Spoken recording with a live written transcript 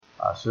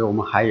所以我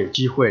们还有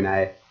机会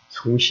来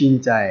重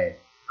新再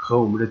和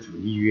我们的主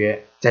立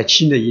约，在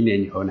新的一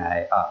年以后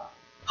来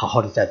好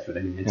好的在主的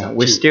里面长进。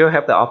 We still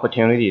have the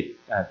opportunity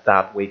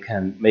that we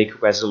can make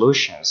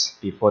resolutions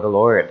before the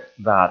Lord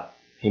that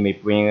He may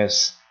bring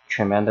us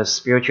tremendous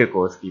spiritual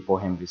growth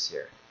before Him this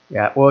year.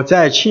 我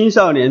在青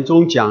少年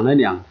中讲了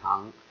2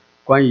堂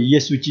关于耶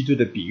稣基督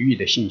的比喻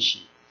的信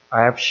息。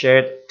I have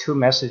shared 2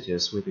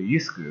 messages with the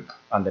youth group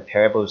on the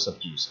parables of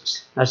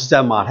Jesus. 那是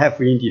在马太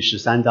福音第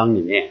13章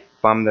里面。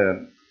From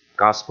the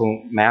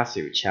Gospel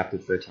Matthew chapter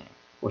 13.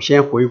 我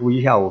先回顾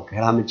一下我给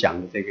他们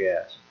讲的这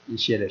个一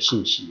些的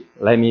信息。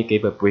Let me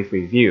give a brief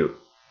review.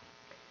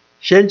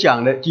 先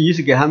讲的第一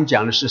次给他们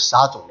讲的是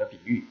撒种的比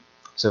喻。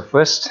So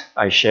first,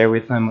 I share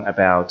with them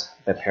about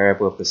the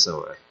parable of the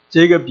sower.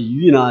 这个比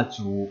喻呢，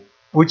主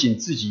不仅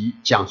自己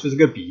讲出这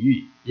个比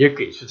喻，也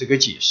给出这个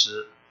解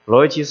释。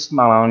Lord Jesus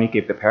not only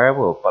gave the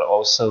parable, but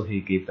also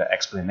He gave the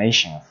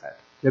explanation of it.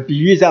 这比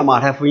喻在马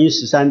太福音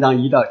13章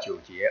1到9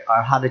节，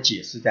而它的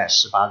解释在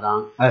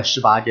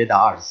18节到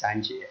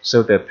23节。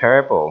So the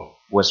parable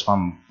was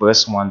from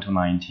verse 1 to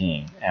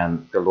 19,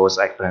 and the Lord's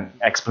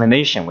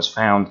explanation was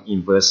found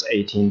in verse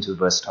 18 to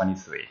verse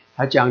 23.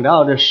 他讲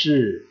到的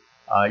是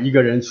一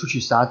个人出去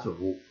撒种，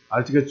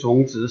而这个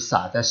种子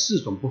撒在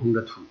4种不同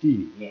的土地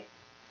里面，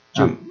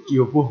就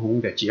有不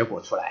同的结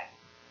果出来。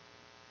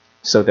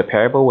So the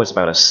parable was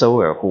about a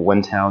sower who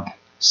went out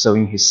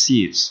sowing his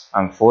seeds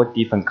on 4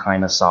 different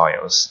kind of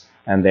soils,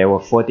 and there were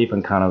 4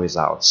 different kind of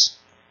results,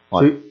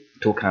 or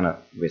 2 kind of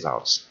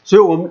results. 所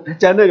以我们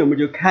在那里我们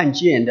就看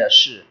见的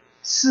是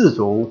4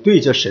种对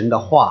着神的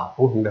话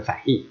不同的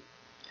反应。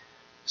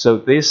So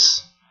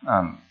this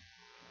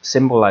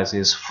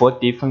symbolizes 4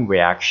 different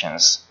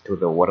reactions to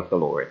the word of the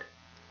Lord.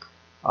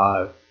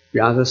 比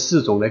方说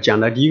4种的，讲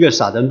的第一个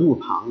撒在路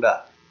旁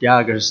的，第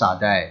二个是撒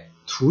在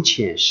土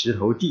浅石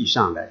头地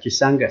上的，第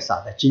3个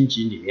撒在荆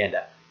棘里面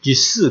的，第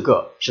4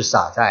个是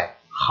撒在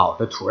好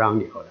的土壤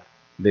里头的。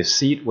The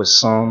seed was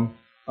sown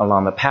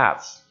along the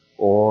path,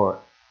 or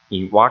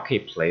in rocky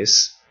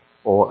place,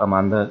 or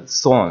among the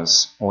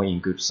thorns, or in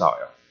good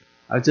soil.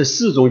 而这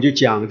4种就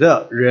讲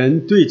着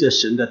人对着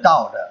神的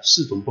道的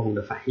4种不同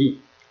的反应。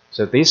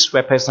So these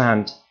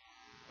represent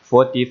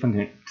 4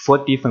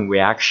 different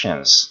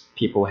reactions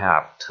people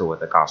have toward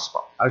the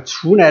gospel. 而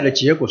出来的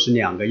结果是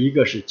2个，一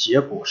个是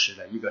结果实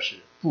的，一个是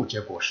不结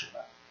果实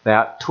的。There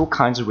are 2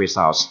 kinds of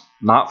results,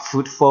 not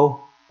fruitful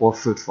or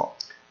fruitful.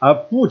 而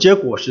不结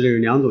果实的有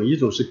2种，一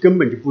种是根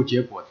本就不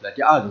结果子的，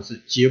第2种是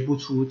结不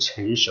出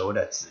成熟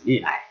的籽粒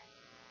来。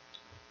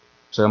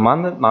So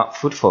among the not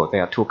fruitful,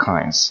 there are 2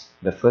 kinds.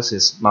 The first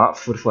is not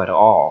fruitful at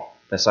all.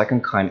 The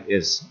second kind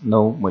is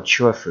no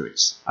mature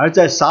fruits. 而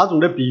在撒种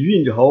的比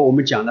喻里头，我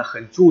们讲的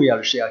很重要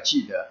的是要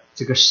记得，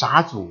这个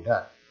撒种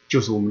的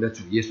就是我们的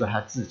主耶稣他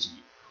自己，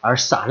而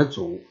撒的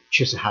种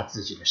却是他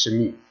自己的生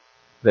命。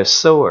The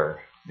sower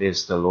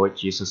is the Lord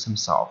Jesus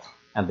Himself,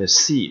 and the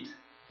seed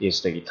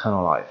is the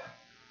eternal life.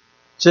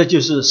 这就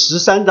是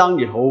13章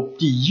里头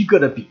第一个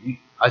的比喻，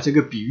而这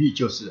个比喻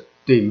就是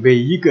对每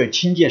一个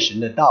听见神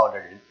的道的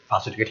人发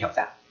出这个挑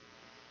战。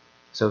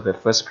So the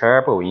first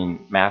parable in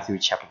Matthew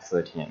chapter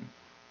 13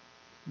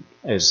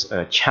 is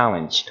a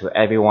challenge to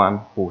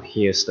everyone who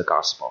hears the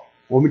gospel.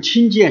 我们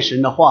听见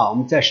神的话，我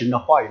们在神的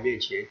话语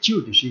面前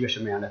究竟是一个什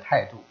么样的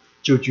态度，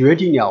就决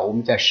定了我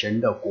们在神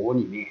的国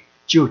里面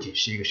究竟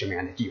是一个什么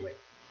样的地位。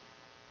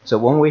So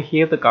when we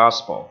hear the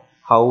gospel,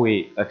 how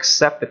we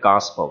accept the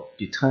gospel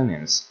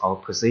determines our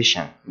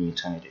position in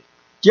eternity.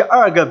 第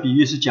2个比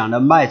喻是讲的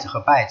麦子和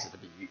稗子的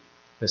比喻。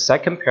The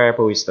second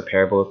parable is the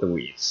parable of the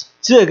weeds.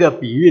 这个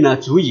比喻呢，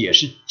主也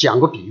是讲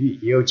过比喻，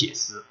也有解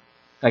释。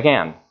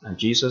Again,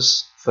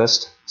 Jesus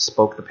first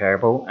spoke the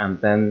parable and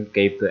then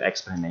gave the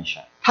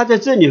explanation. 他在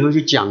这里头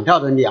就讲到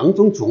的2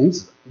种种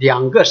子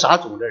，2个撒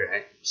种的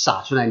人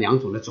撒出来2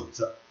种的种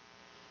子。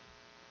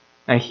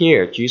And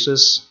here,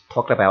 Jesus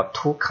talked about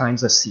 2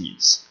 kinds of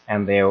seeds,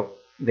 and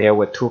there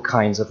were 2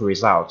 kinds of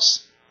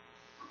results.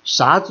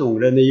 撒种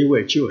的那一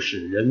位就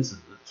是人子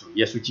主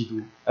耶稣基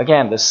督。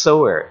Again, the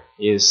sower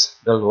is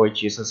the Lord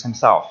Jesus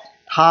Himself.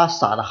 他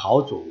撒的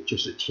好种就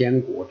是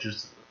天国之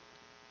子。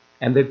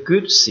And the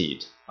good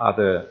seed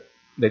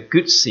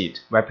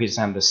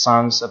represent the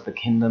sons of the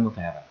kingdom of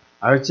heaven.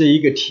 而这一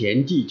个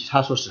田地，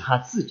他说是他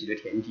自己的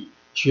田地，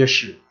却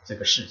是这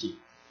个世界。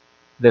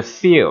The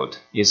field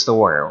is the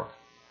world.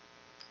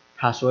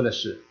 他说的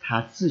是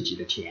他自己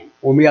的田。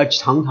我们要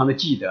常常的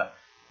记得，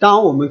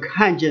当我们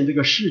看见这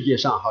个世界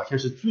上好像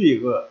是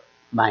罪恶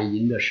满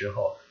盈的时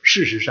候，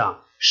事实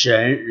上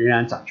神仍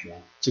然掌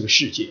权，这个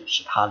世界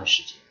是他的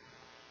世界。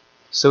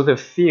So the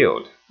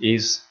field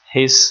is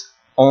His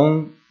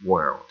own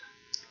world.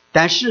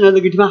 但是呢，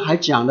那个地方还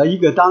讲了一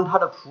个，当他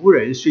的仆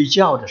人睡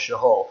觉的时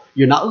候，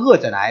有那恶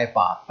者来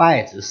把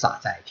稗子撒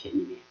在田里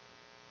面。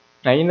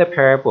Now in the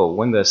parable,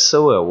 when the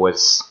sower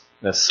was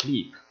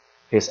asleep,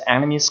 his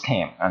enemies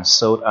came and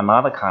sowed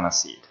another kind of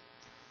seed.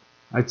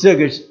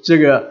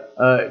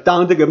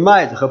 当这个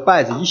麦子和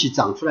稗子一起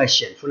长出来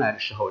显出来的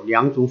时候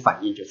，2种反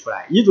应就出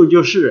来。一种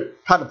就是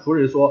他的仆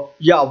人说，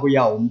要不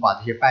要我们把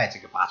这些稗子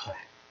给拔出来。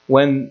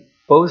When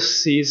both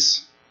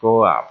seeds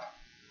grow up,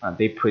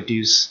 they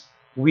produce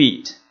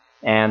wheat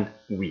and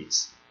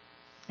weeds.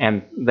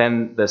 And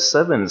then the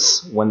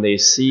servants, when they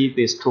see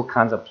these two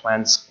kinds of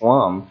plants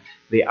grown,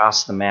 they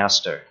ask the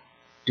master,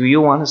 "Do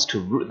you want us to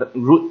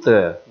root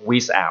the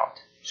weeds out?"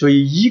 所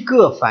以一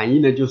个反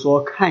应呢，就是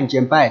说看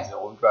见稗子，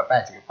我们就把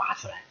稗子给拔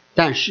出来。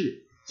但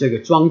是这个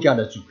庄稼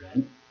的主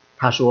人，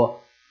他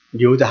说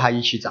留着它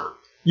一起长，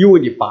因为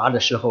你拔的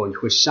时候你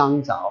会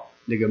伤着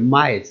那个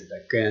麦子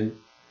的根。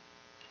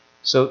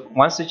So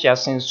one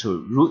suggestion is to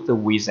root the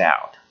weeds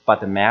out, but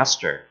the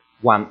master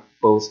want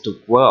both to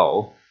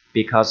grow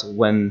because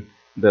when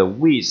the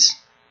weeds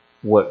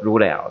were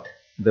rooted out,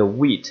 the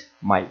wheat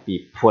might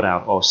be put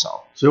out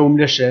also. 所以我们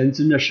的神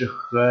真的是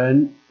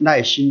很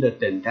耐心的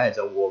等待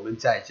着我们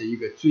在这一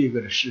个罪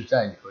恶的世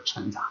代里头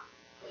成长。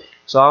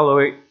So our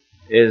Lord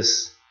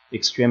is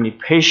extremely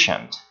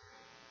patient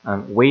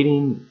and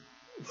waiting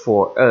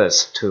for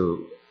us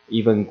to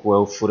even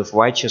grow fruit of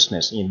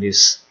righteousness in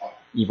this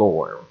evil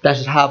world. 但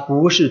是他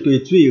不是对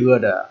罪恶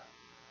的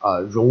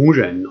容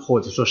忍，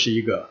或者说是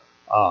一个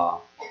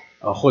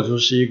或者说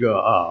是一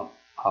个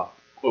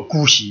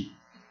姑息。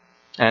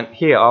And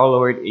here our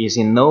Lord is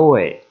in no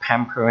way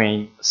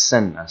pampering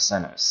sin and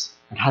sinners.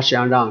 他是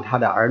要让他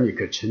的儿女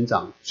可成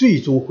长，最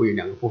终会有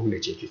两个部分的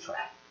结局出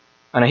来。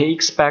And he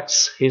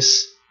expects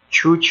his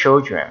true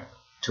children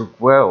to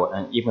grow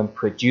and even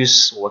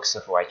produce works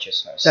of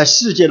righteousness. 在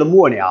世界的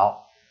末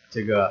了，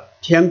这个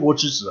天国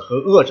之子和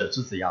恶者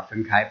之子要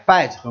分开，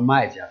稗子和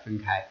麦子要分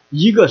开，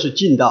一个是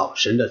进到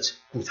神的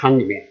谷仓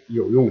里面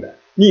有用的，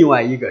另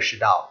外一个是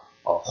到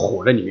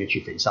火的里面去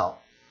焚烧。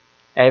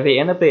At the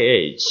end of the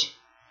age,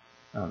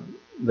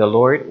 the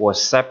Lord will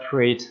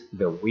separate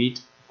the wheat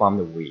from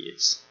the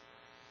weeds.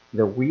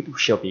 The wheat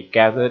shall be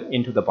gathered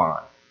into the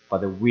barn,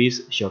 but the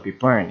weeds shall be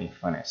burned in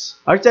furnace.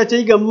 而在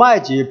这个麦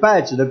子与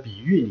稗子的比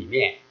喻里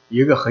面，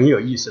有一个很有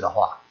意思的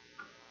话，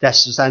在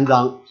13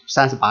章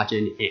38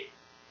节里面，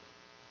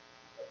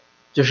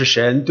就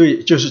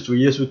是主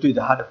耶稣对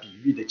着他的比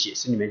喻的解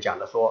释里面讲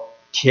的说，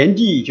田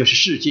地就是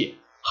世界，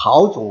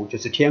好种就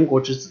是天国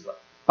之子，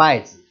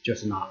稗子就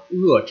是那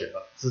恶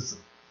者之子。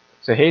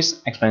So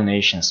his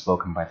explanation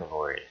spoken by the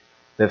Lord.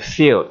 The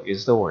field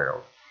is the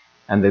world,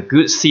 and the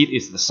good seed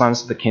is the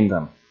sons of the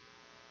kingdom.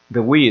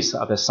 The weeds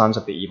are the sons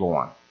of the evil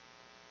one.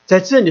 在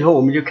这里头我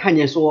们就看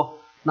见说，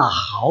那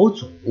好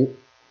种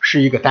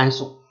是一个单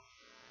数，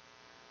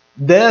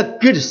 The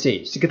good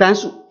seed 是个单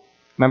数。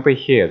Remember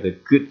here, the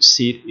good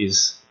seed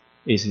is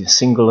in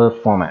singular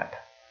format.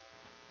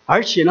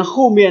 而且呢，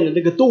后面的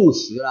那个动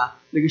词啊，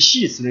那个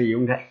系词呢，也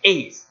用的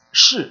is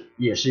是，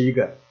也是一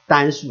个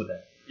单数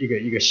的一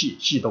个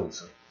系动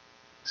词。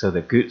So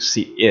the good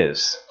seed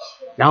is.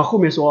 然后后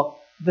面说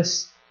the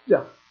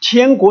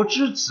天国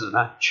之子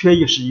呢，却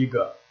又是一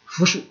个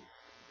复数。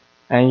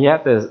And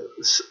yet the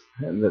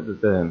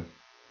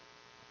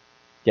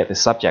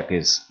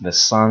subject is the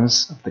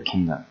sons of the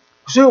kingdom.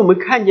 所以我们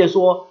看见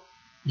说，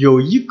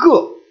有一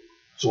个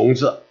种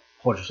子，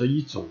或者说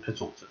一种的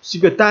种子，是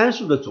一个单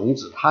数的种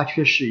子，它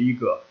却是一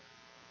个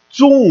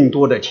众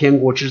多的天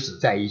国之子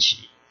在一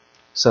起。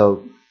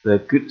So the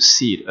good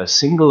seed, a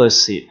singular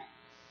seed,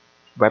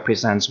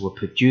 represents or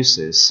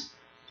produces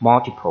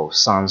multiple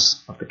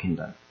sons of the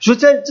kingdom. 所以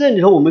在这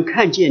里头，我们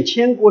看见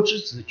天国之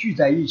子聚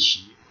在一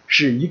起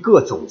是一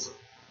个种子。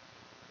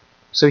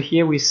So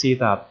here we see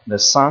that the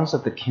sons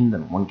of the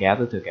kingdom, when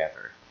gathered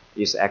together,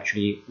 is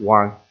actually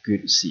one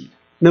good seed.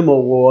 那么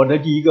我的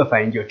第一个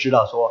反应就知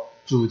道说，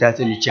主在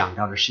这里讲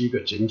到的是一个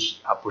整体，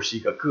而不是一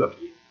个个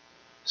别。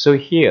So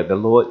here the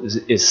Lord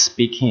is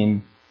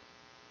speaking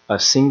a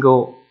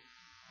single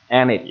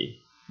entity,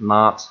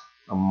 not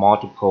a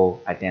multiple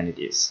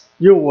identities.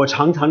 因为我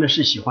常常的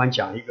是喜欢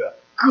讲一个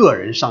个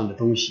人上的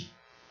东西，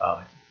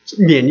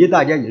勉励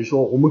大家也是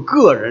说，我们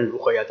个人如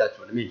何要在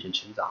主的面前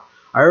成长。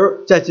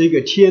而在这个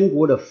天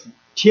国的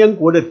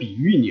比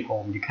喻里头，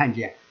我们就看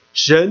见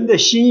神的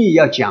心意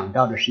要讲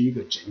到的是一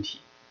个整体。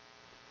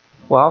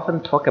We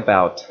often talk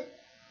about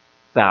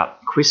that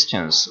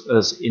Christians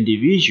as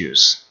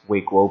individuals we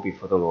grow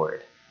before the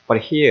Lord. But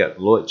here,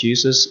 Lord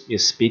Jesus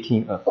is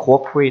speaking a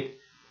corporate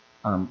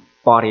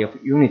body of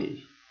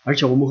unity. 而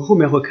且我们后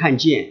面会看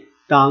见，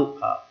当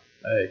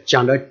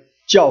讲到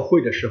教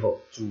会的时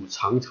候，主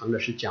常常的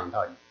是讲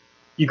到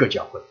一个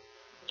教会。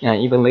And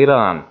even later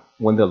on,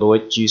 when the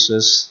Lord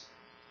Jesus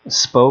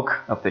spoke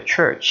of the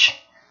church,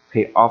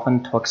 he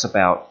often talks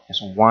about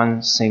as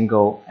one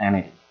single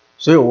entity.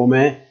 所以我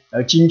们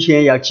今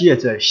天要借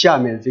着下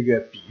面这个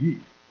比喻，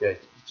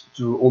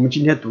我们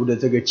今天读的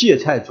这个芥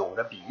菜种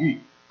的比喻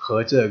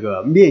和这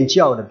个面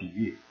教的比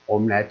喻，我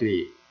们来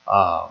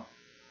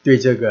对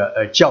这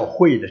个教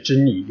会的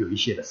真理有一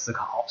些的思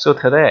考。So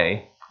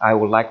today, I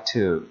would like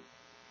to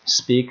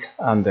speak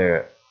on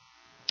the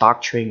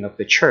doctrine of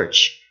the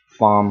church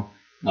from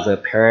the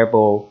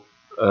parable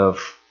of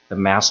the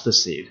master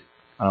seed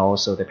and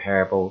also the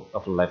parable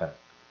of leaven.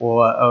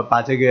 我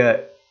把这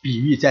个比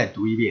喻再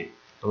读一遍。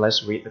So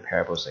let's read the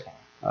parables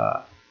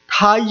again.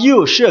 他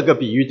又设个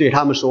比喻对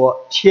他们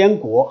说，天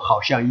国好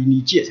像一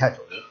粒芥菜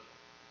种，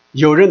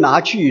有人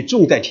拿去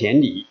种在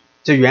田里，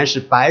这原是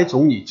百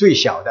种里最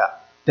小的，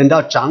等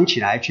到长起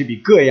来，却比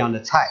各样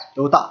的菜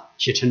都大，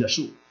且成了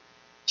树。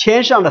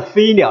天上的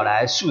飞鸟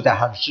来，宿在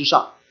它的枝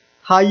上。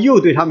他又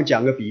对他们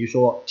讲个比喻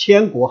说，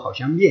天国好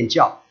像面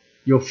酵，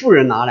有妇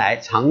人拿来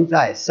藏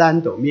在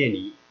3斗面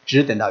里，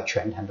只等到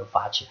全坛都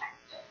发起来。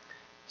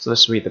So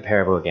let's read the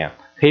parable again.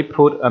 He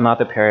put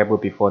another parable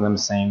before them,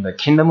 saying, The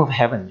kingdom of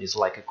heaven is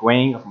like a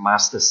grain of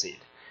mustard seed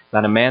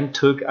that a man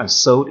took and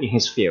sowed in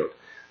his field.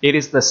 It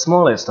is the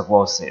smallest of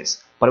all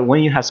seeds, but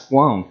when it has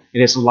grown,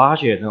 it is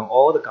larger than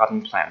all the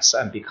garden plants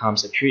and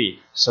becomes a tree,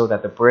 so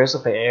that the birds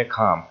of the air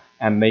come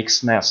and make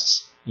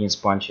nests in its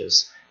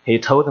branches. He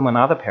told them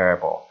another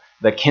parable.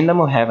 The kingdom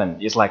of heaven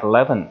is like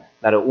leaven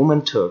that a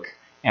woman took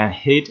and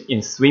hid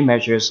in 3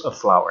 measures of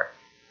flour,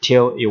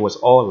 till it was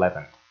all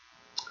leavened.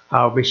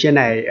 好，我们现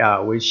在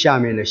为下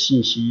面的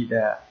信息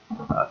的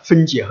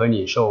分解和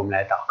领受，我们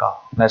来祷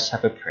告。Let's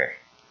have a prayer.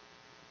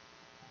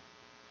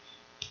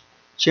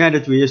 亲爱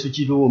的主耶稣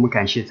基督，我们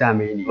感谢赞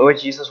美你。Lord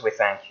Jesus, we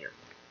thank you.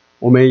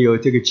 我们有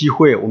这个机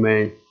会，我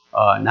们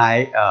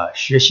来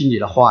学习你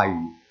的话语，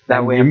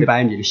来明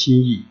白你的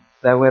心意。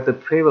That we have the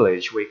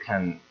privilege we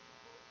can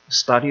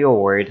study your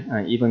word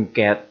and even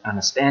get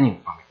understanding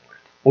from your word.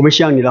 我们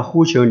向你的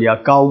呼求，你要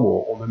膏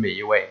抹我们每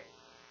一位。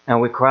And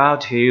we cry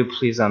out to you,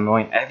 please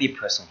anoint every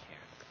person here.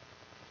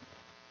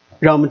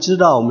 让我们知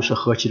道我们是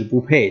何其的不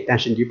配，但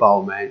是你把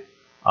我们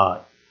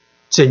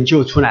拯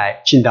救出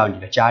来，进到你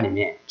的家里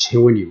面，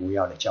成为你荣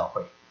耀的教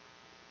会。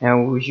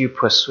And would you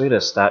persuade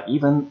us that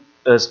even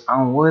as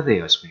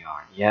unworthy as we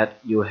are, yet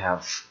you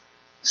have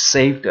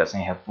saved us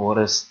and have brought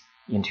us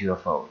into your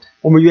fold.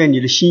 我们愿你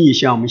的心意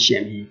向我们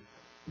显明。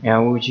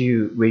And would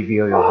you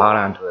reveal your heart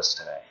unto us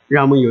today?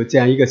 让我们有这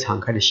样一个敞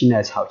开的心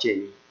来朝见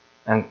你。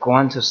And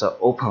grant us an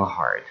open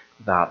heart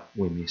that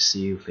we may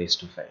see you face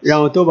to face.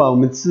 让我都把我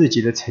们自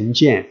己的成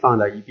见放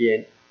到一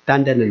边，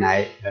单单的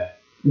来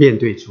面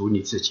对主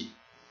你自己。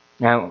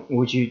And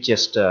would you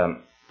just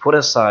put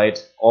aside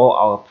all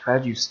our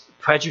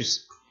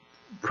prejudices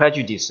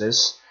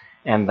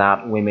and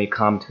that we may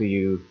come to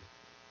you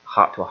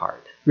heart to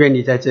heart. 愿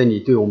你在这里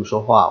对我们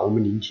说话，我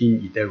们聆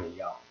听你的荣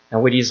耀。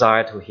And we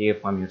desire to hear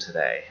from you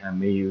today, and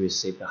may you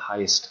receive the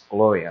highest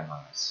glory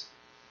among us.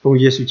 奉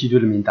耶稣基督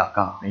的名祷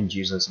告。In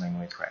Jesus' name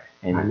we pray.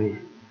 阿们。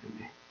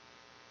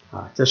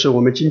这是我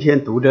们今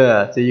天读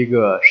的这一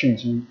个圣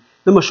经。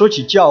那么说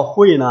起教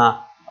会呢，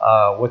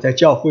我在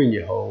教会里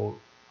头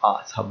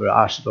差不多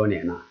20多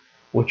年了。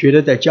我觉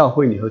得在教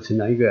会里头成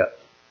长一个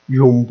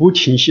永不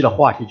停息的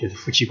话题，就是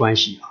夫妻关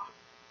系。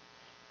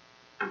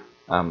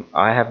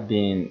I have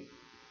been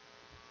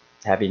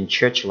having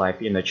church life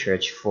in the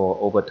church for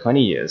over 20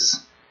 years,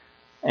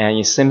 and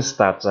it seems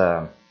that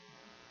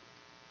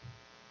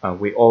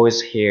we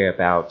always hear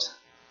about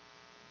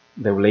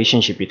the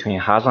relationship between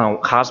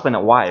husband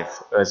and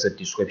wife as a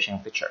description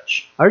of the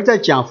church. 而在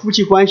讲夫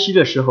妻关系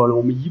的时候呢，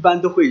我们一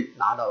般都会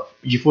拿到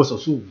以弗所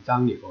书5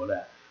章里头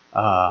的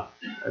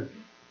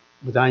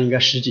5章应该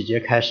10几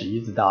节开始，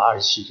一直到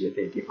27节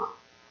这个地方，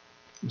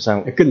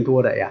更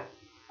多的呀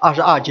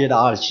，22节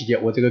到27节，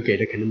我这个给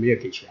的可能没有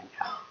给全。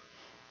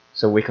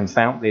So we can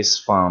find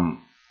this from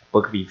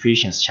Book of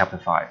Ephesians chapter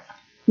 5.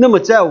 那么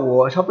在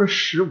我差不多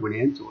15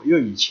年左右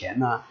以前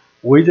呢，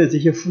围着这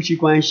些夫妻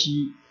关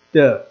系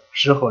的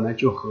时候呢，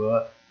就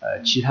和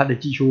其他的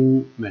弟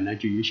兄们呢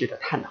就有一些的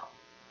探讨。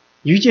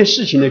有一件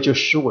事情呢，就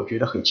使我觉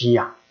得很惊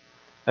讶。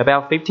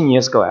About 15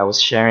 years ago, I was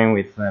sharing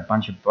with a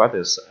bunch of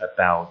brothers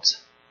about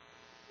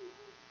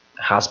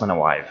husband and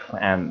wife,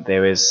 and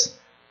there is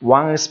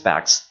one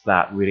aspect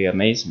that really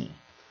amazed me.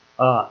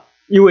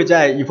 因为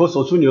在以弗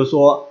所书里头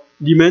说，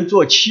你们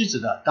做妻子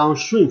的当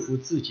顺服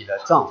自己的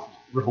丈夫，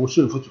如同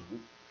顺服主，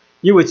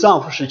因为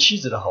丈夫是妻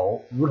子的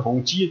头，如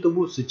同基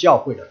督是教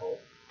会的头，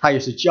他也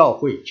是教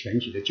会全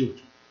体的救主。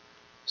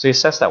So it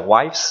says that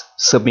wives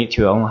submit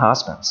to your own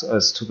husbands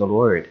as to the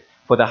Lord.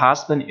 For the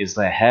husband is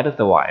the head of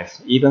the wife,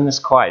 even as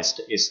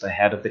Christ is the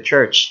head of the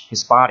church,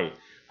 his body,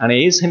 and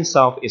he is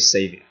himself its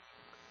Savior.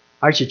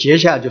 而且接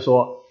下来就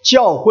说，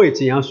教会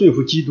怎样顺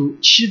服基督，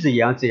妻子也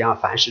要怎样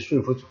凡事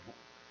顺服主。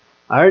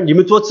而你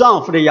们做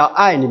丈夫的要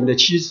爱你们的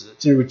妻子，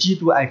正如基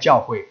督爱教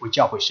会，为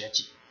教会舍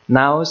己。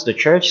Now as the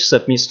church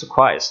submits to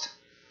Christ,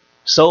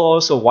 so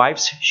also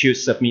wives should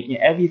submit in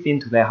everything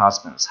to their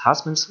husbands.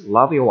 Husbands,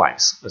 love your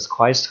wives, as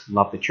Christ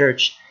loved the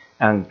church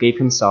and gave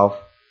himself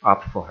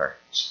up for her.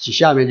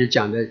 下面就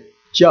讲的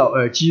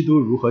基督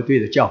如何对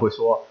着教会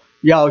说，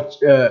要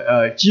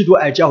基督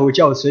爱教会，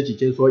教会舍己，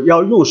就是说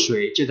要用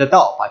水借着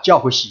道把教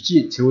会洗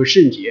净，成为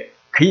圣洁，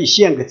可以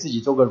献给自己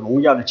做个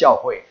荣耀的教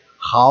会，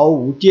毫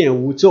无玷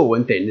污、皱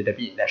纹等类的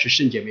病，乃是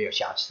圣洁没有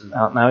瑕疵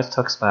的。Now it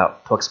talks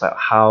about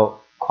how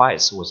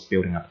Christ was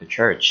building up the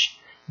church,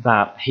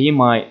 that he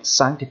might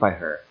sanctify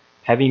her,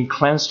 having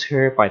cleansed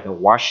her by the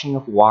washing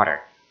of water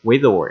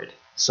with the word,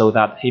 so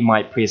that he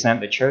might present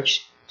the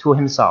church to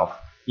himself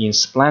in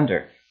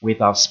splendor,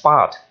 without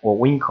spot or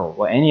wrinkle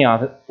or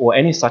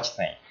any such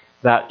thing,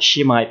 that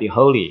she might be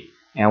holy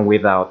and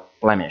without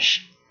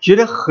blemish. 觉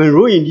得很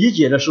容易理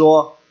解的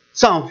说，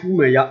丈夫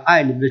们要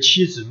爱你们的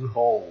妻子，如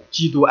同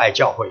基督爱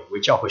教会，为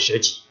教会舍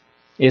己。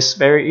It's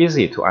very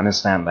easy to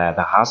understand that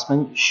the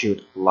husband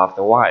should love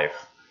the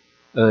wife,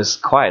 as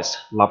Christ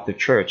loved the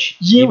church,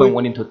 even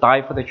willing to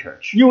die for the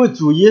church. 因为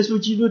主耶稣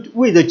基督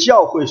为着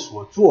教会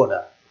所做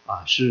的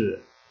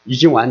是已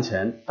经完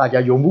成，大家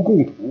有目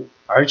共睹，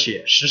而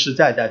且实实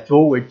在在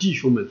作为弟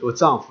兄们做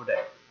丈夫的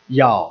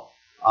要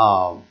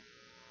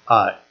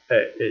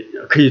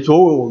可以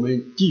作为我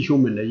们弟兄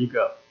们的一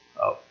个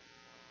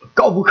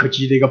高不可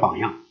及的一个榜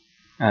样。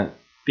And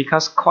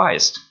because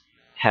Christ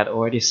had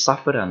already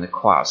suffered on the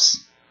cross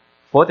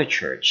for the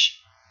church,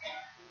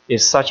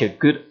 is such a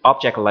good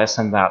object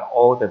lesson that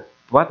all the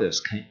brothers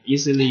can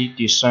easily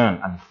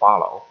discern and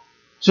follow.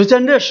 所以在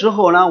那时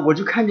候呢，我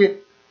就看见，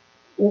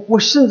我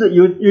甚至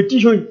有弟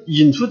兄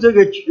引出这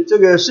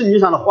个圣经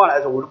上的话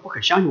来说，我都不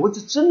可相信，我这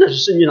真的是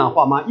圣经上的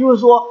话吗？因为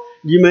说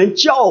你们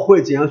教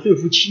会怎样顺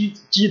服基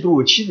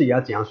督，妻子也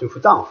要怎样顺服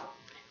丈夫。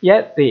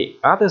Yet the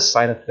other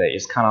side of it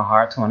is kind of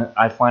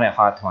I find it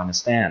hard to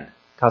understand,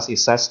 because it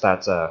says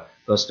that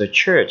as the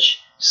church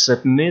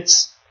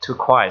submits to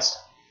Christ,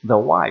 the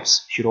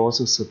wives should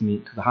also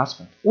submit to the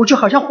husband. 我就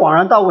好像恍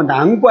然大悟，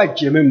难怪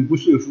姐妹们不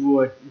顺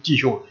服弟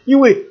兄，因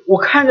为我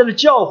看到的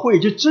教会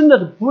就真的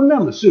是不那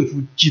么顺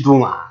服基督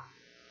嘛。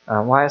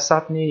Why I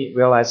suddenly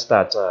realized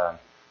that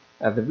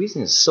the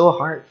reason it's so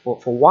hard for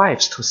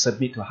wives to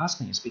submit to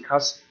husbands is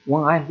because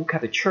when I look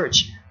at the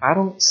church, I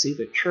don't see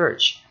the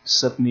church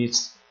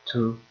submits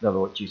to the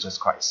Lord Jesus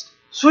Christ.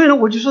 所以呢，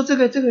我就说这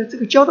个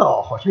教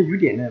导好像有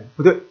点呢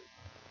不对。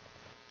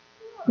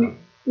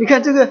你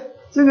看这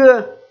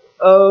个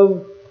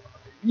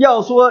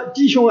要说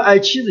弟兄爱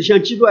妻子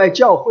像基督爱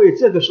教会，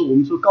这个是我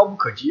们说高不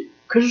可及。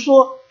可是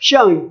说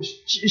像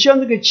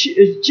这个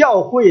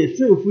教会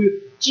顺服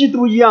基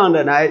督一样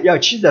的来要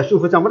妻子顺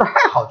服丈夫，那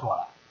太好做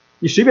了。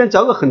你随便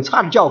找个很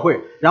差的教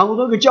会，然后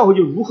这个教会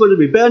就如何的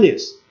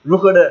rebellious， 如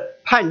何的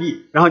叛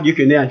逆，然后你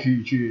可以那样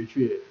去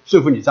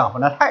顺服你丈夫，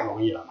那太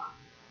容易了嘛。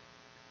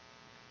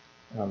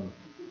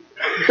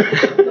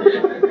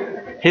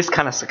He's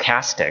kind of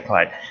sarcastic,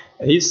 like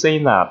he's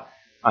saying that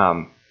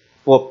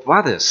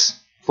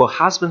for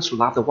husbands to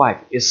love the wife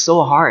is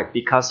so hard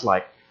because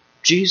like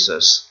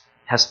Jesus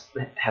has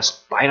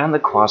died on the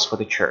cross for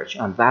the church,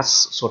 and that's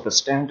sort of the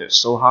standard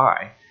so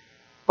high.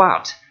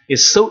 But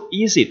it's so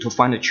easy to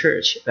find a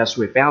church that's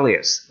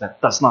rebellious, that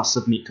does not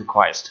submit to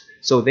Christ.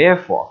 So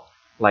therefore,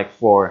 like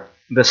for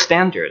the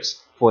standards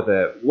for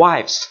the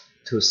wives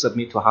to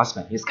submit to a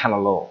husband is kind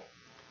of low.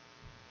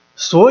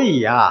 所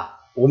以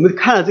我们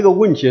看到这个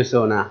问题的时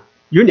候呢，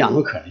有两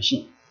种可能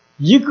性。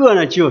一个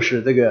呢，就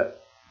是这个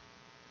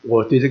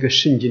我对这个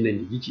圣经的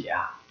理解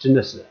真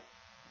的是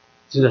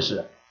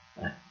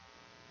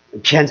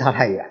偏差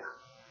太远了。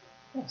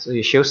So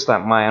it shows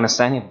that my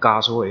understanding of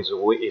God's word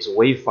is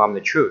away from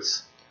the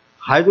truth.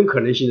 还有一种可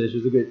能性呢，就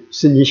是这个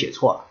圣经写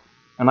错了。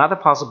Another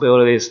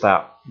possibility is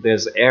that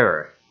there's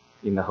error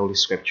in the Holy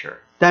Scripture.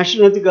 但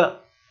是呢，这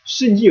个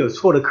圣经有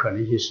错的可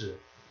能性是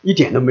一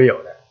点都没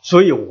有的，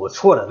所以我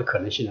错了的可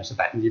能性呢是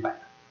100%的。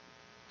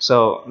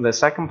So the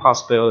second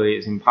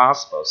possibility is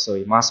impossible. So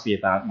it must be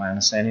that my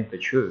understanding of the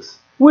truth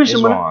为什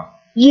is 么呢？ wrong.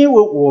 因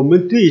为我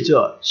们对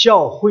这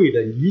教会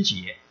的理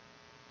解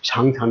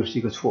常常是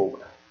一个错误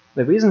的。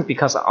The reason is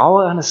because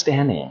our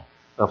understanding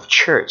of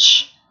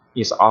church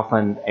is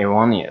often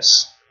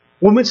erroneous.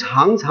 我们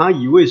常常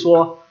以为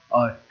说，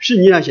圣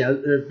经上写的，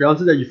比方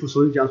说在以弗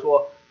所书讲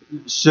说，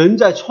神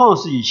在创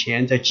世以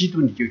前，在基督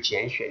里就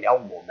拣选了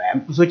我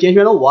们，不说拣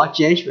选了我，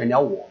拣选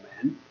了我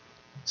们。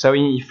So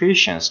in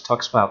Ephesians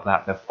talks about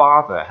that the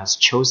Father has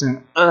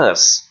chosen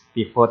us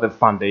before the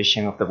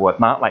foundation of the world,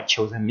 not like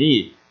chosen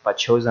me, but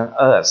chosen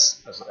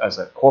us as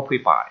a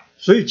corporate body.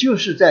 所以就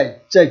是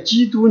在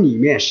基督里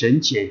面，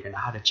神拣选了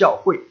他的教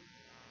会，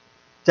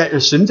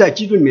神在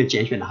基督里面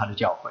拣选了他的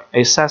教会。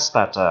It says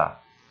that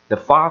the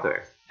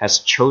Father has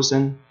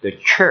chosen the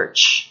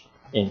church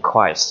in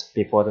Christ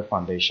before the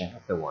foundation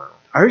of the world.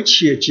 而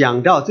且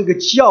讲到这个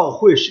教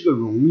会是个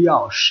荣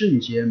耀、圣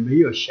洁、没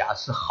有瑕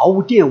疵、毫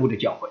无玷污的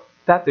教会。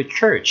That the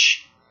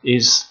church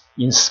is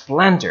in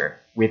splendor,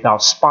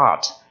 without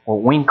spot or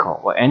wrinkle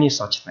or any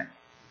such thing.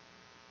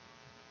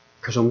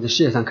 可是我们在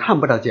世界上看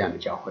不到这样的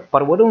教会。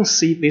 But we don't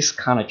see this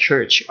kind of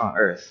church on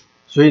earth.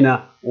 所以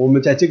呢，我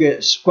们在这个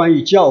关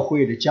于教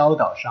会的教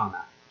导上呢，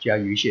就要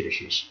有一些的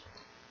学习。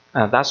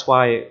That's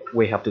why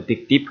we have to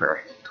dig deeper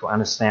to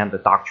understand the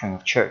doctrine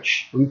of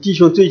church. 我们弟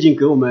兄最近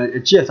给我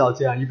们介绍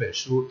这样一本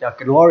书，叫《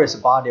Glorious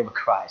Body of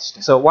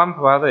Christ》。So one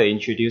brother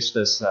introduced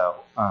us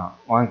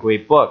one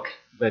great book,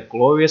 The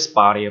Glorious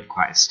Body of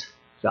Christ.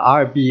 是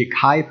R.B.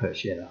 Kuiper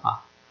写的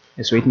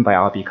It's written by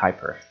R.B.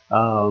 Kuiper.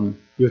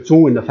 有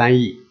中文的翻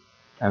译。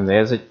And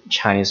there's a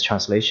Chinese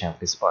translation of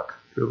this book.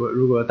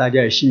 如果大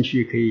家有兴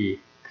趣，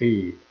可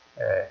以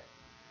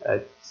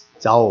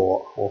找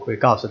我，我会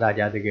告诉大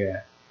家这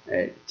个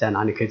在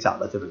哪里可以找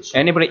到这本书。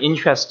 Anybody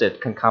interested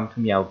can come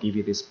to me. I'll give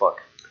you this book.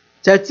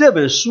 在这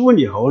本书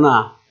里头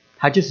呢，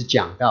它就是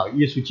讲到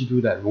耶稣基督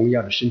的荣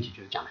耀的身体，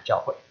就是讲的教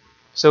会。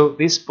So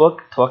this book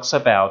talks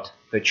about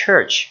the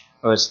church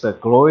as the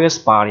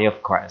glorious body of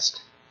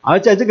Christ. 而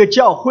在这个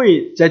教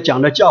会，在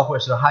讲到教会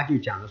的时候，他就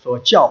讲的说，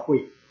教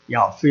会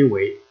要分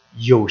为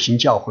有形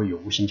教会有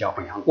无形教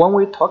会两种。 When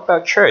we talk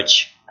about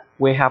church,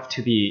 we have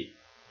to be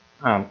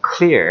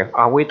clear.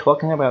 Are we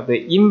talking about the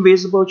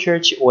invisible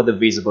church or the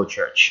visible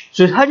church?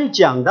 所以他就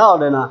讲到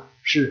的呢，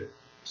是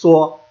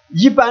说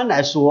一般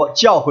来说，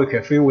教会可以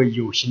分为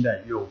有形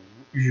的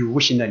与无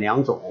形的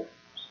两种。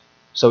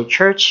 So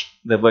church,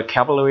 the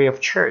vocabulary of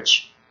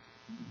church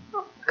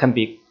can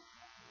be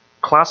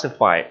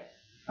classified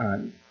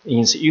in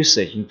its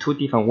usage in two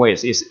different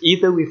ways. It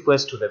either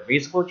refers to the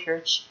visible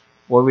church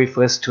or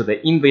refers to the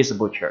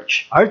invisible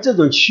church. 而这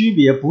种区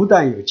别不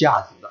但有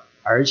价值的，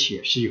而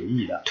且是有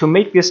益的。 To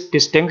make this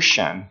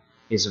distinction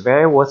is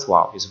very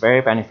worthwhile, is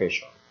very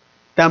beneficial.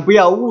 但不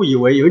要误以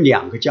为有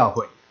两个教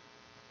会。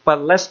 But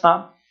let's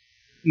not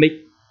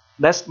make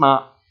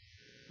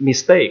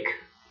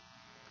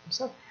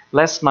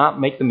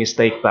the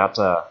mistake that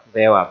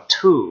there are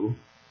two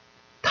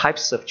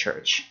types of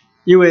church.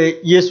 因为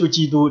耶稣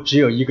基督只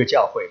有一个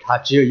教会，他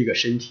只有一个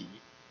身体。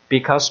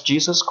 Because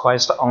Jesus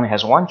Christ only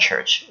has one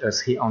church,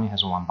 as he only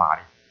has one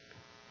body.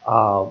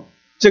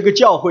 这个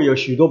教会有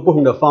许多不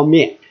同的方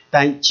面，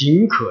但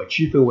仅可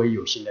区分为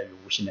有形的与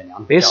无形的两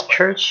种 This 教会。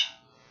 church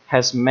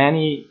has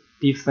many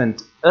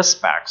different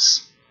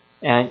aspects,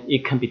 and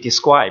it can be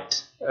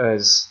described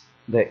as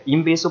the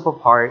invisible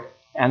part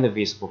and the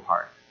visible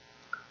part.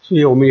 所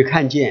以我们也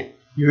看见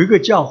有一个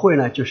教会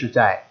呢，就是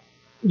在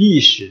历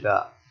史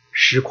的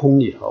时空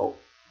里头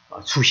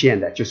出现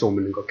的，就是我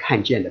们能够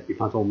看见的。比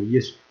方说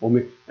我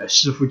们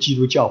师父基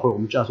督教会，我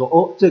们知道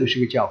说这个是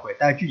个教会，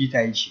大家聚集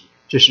在一起，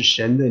这是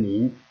神的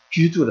灵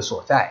居住的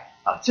所在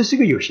这是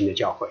个有形的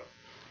教会。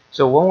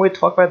 So when we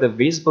talk about the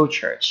visible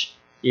church,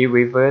 it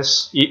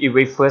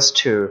refers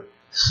to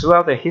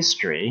throughout the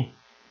history,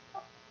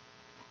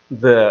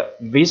 the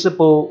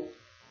visible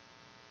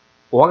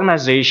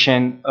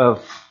organization of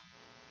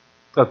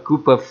a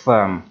group of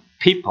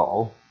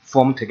people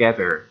formed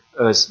together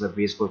as the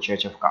visible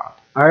church of God.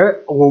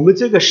 而我们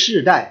这个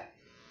世代，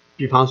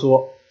比方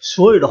说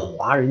所有的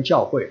华人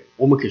教会，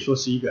我们可以说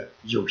是一个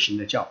有形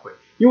的教会，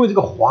因为这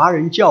个华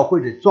人教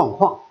会的状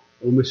况，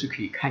我们是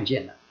可以看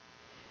见的。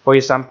 For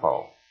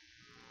example,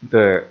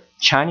 the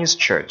Chinese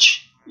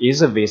church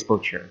is a visible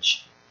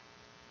church.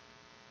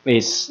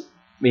 It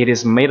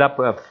is made up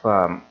of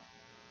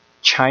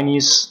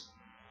Chinese.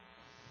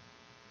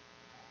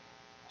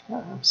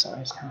 I'm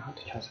sorry, it's kind of hard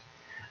to translate.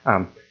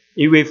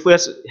 It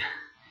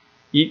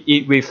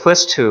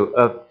refers to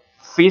a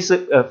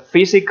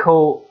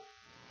physical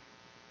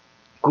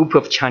group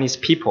of Chinese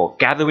people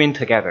gathering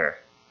together.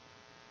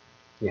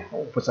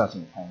 我不知道怎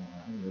么翻译，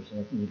有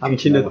些他们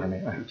听得懂，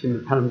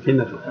他们听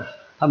得懂，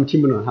他们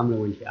听不懂他们的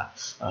问题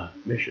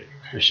没事，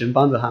神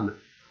帮助他们。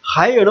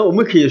还有呢，我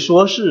们可以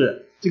说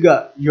是这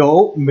个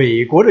由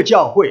美国的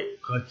教会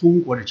和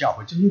中国的教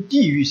会，就从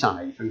地域上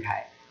来分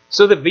开。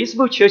 So the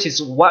visible church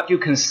is what you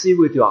can see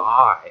with your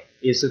eye.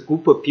 It's a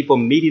group of people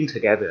meeting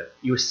together.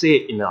 You see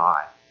it in the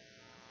eye.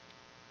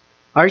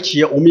 而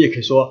且我们也可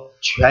以说，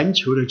全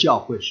球的教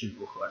会是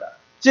如何的。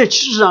这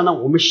事实上呢，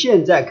我们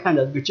现在看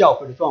到这个教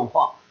会的状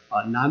况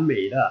南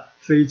美的、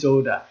非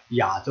洲的、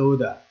亚洲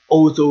的、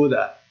欧洲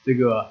的，这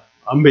个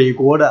美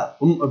国的，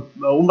我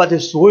们把这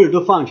所有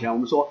都放起来，我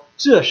们说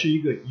这是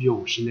一个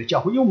有形的教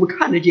会，因为我们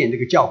看得见这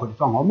个教会的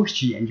状况，我们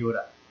去研究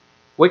的。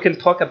 We can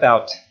talk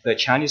about the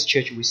Chinese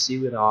church we see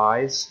with our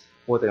eyes,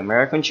 or the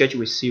American church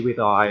we see with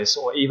our eyes,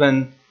 or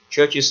even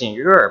churches in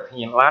Europe,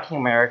 in Latin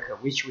America,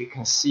 which we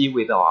can see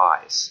with our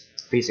eyes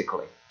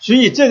physically. 所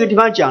以这个地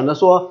方讲的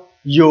说，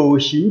有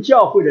形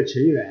教会的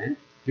成员，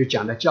就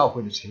讲到教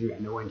会的成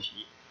员的问题，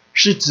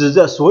是指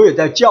着所有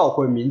在教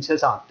会名册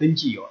上登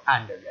记有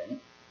案的人。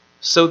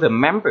 So the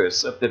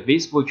members of the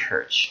visible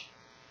church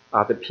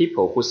are the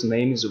people whose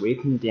name is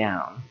written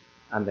down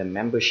on the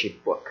membership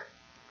book.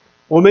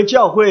 我们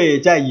教会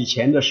在以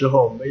前的时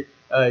候，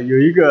有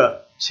一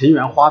个成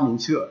员花名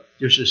册，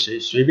就是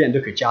随便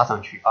都可以加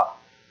上去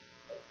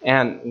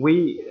And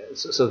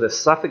so the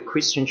Suffolk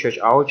Christian Church,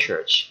 our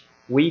church,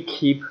 we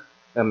keep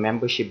a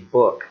membership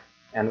book,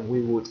 and we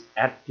would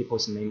add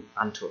people's name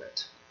onto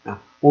it.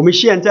 我们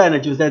现在呢，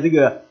就在这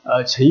个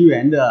成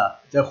员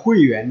的在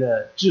会员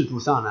的制度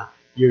上呢，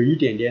有一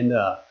点点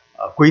的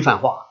规范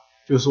化，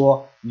就是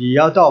说你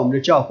要到我们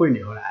的教会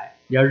里头来，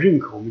你要认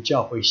可我们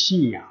教会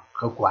信仰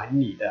和管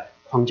理的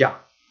框架。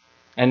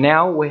 And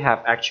now we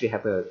actually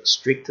have a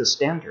stricter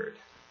standard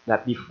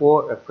that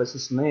before a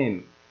person's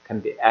name can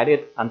be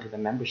added onto the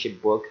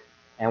membership book,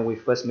 and we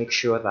first make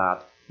sure that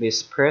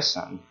this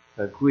person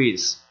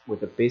agrees with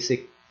the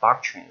basic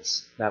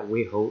doctrines that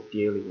we hold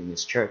dearly in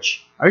this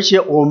church. 而且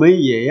我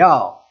们也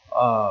要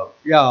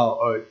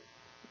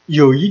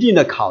有一定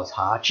的考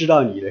察，知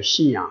道你的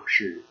信仰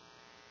是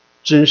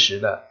真实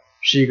的，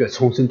是一个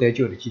重生得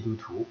救的基督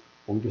徒，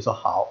我们就说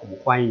好，我们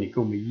欢迎你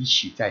跟我们一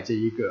起在这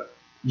一个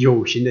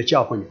有形的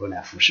教会里头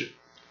来服侍。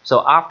 So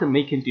after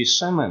making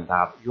discernment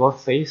that your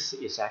faith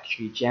is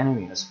actually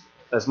genuine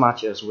as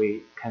much as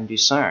we can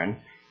discern,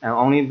 and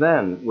only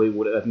then we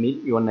would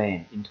admit your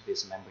name into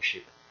this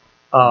membership,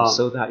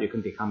 so that you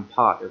can become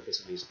part of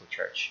this visible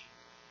church.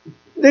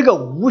 那个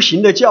无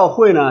形的教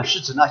会呢，是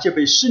指那些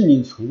被圣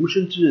灵重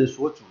生之人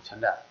所组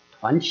成的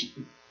团体。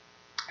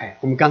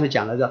我们刚才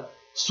讲了的，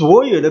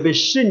所有的被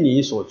圣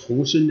灵所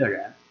重生的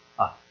人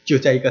啊，就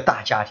在一个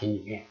大家庭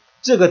里面。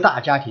这个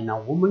大家庭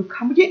呢，我们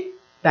看不见，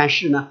但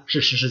是呢，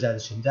是实实在在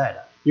存在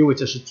的，因为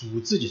这是主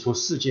自己从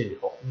世界里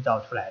头呼召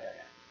出来的人。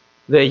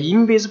The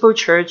invisible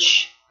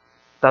church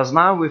does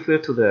not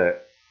refer to the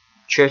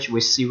church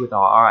we see with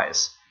our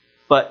eyes,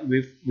 but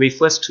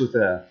refers to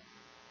the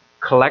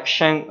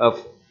collection of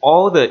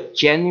all the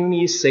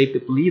genuinely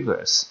saved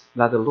believers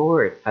that the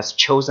Lord has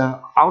chosen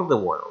out of the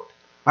world.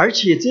 而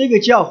且这个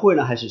教会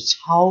呢，还是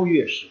超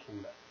越时空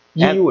的，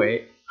因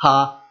为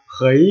它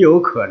很有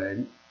可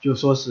能就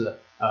说是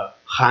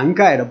涵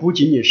盖的不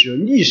仅仅是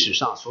历史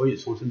上所有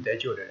重生得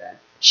救的人，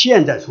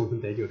现在重生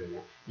得救的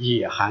人，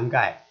也涵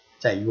盖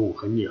在永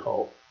恒以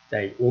后，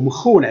在我们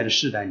后来的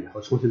世代以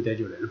后重生得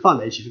救的人放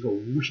在一起，这个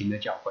无形的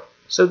教会。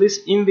So this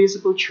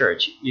invisible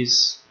church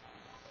is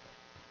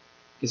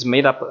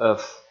made up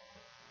of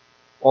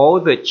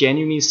all the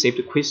genuinely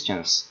saved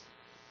Christians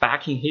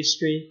back in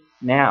history,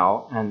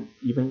 now, and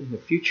even in the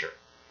future.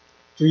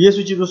 主耶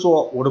稣基督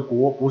说：“我的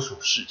国不属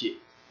世界。”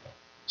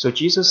 So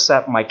Jesus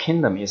said, "My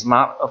kingdom is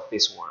not of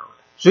this world."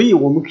 所以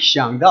我们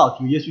想到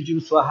主耶稣基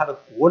督说他的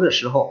国的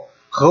时候，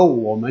和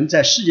我们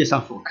在世界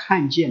上所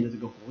看见的这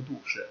个国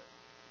度是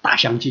大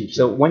相径庭。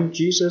 So when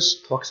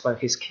Jesus talks about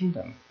his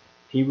kingdom,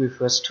 he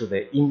refers to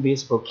the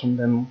invisible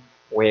kingdom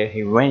where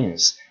he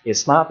reigns.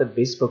 It's not the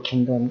visible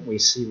kingdom we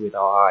see with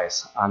our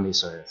eyes on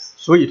this earth.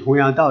 所以同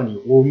样道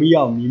理，我们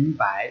要明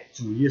白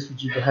主耶稣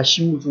基督他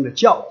心目中的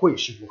教会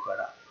是如何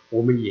的，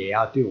我们也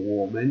要对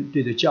我们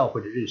对这教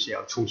会的认识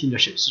要重新的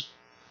审视。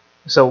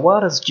So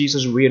what does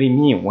Jesus really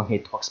mean when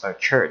he talks about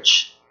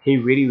church? He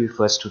really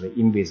refers to the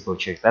invisible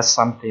church. That's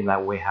something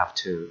that we have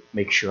to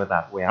make sure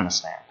that we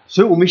understand.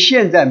 所以我们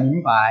现在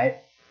明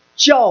白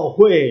教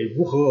会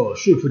如何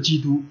说服基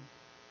督，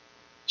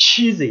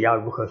妻子也要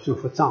如何说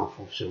服丈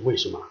夫是为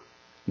什么。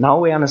 Now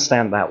we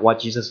understand that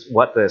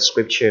what the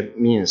scripture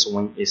means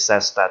when it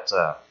says that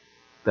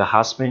the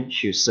husband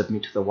should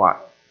submit to the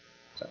wife.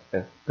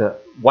 The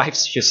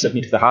wives should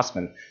submit to the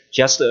husband,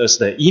 just as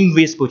the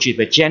invisible church,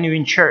 the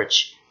genuine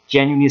church,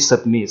 genuinely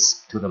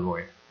submits to the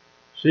Lord.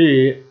 所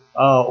以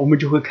我们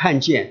就会看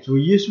见主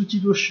耶稣基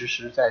督实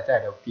实在在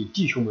的给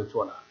弟兄们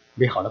做了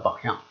美好的榜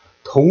样。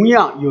同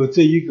样有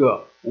这一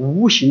个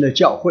无形的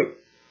教会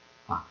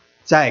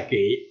在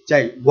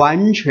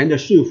完全的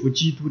说服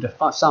基督的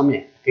上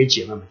面给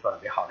姐妹们做了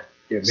美好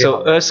的。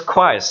So as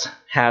Christ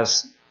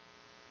has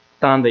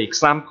done the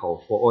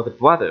example for all the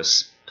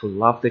brothers to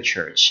love the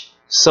church,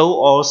 so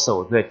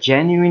also the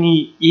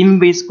genuinely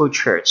invisible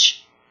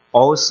church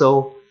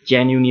also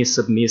genuinely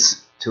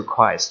submits to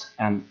Christ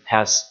and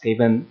has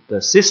given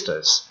the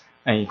sisters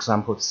an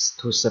example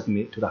to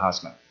submit to the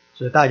husband.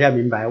 所以大家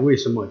明白为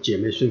什么姐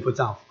妹顺服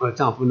丈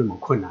夫那么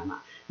困难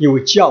了，因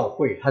为教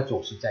会它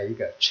总是在一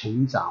个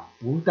成长，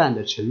不断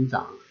的成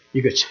长，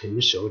一个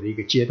成熟的一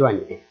个阶段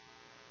里面。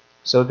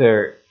So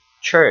the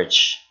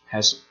church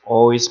has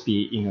always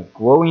been in a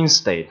growing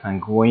state and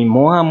growing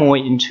more and more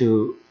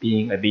into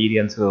being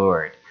obedient to the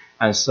Lord.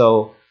 And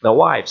so the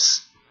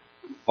wives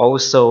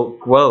also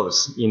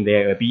grows in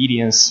their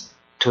obedience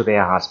to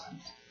their husband.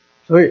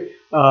 所以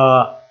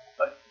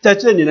在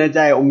这里呢，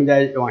我们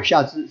在往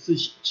下之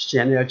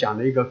前呢，要讲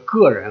的一个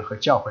个人和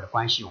教会的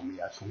关系，我们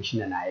也要重新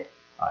的来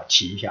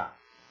提一下。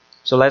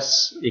So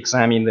let's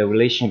examine the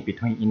relation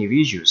between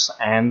individuals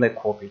and the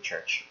corporate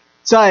church.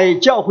 在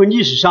教会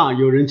历史上，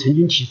有人曾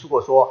经提出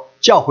过说，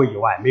教会以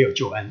外没有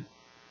救恩。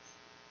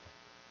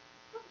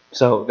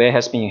So there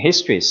has been a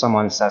history.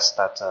 Someone says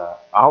that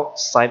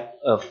outside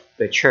of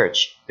the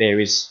church,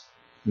 there is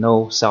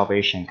no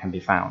salvation can be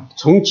found.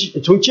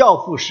 从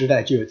教父时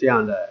代就有这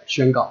样的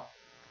宣告。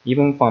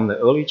Even from the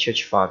early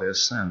church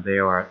fathers, and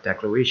there are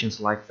declarations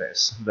like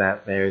this,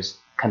 that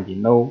can be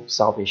no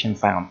salvation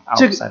found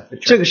outside the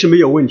church. 这个是没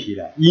有问题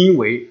的，因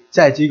为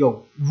在这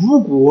个如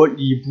果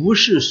你不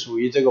是属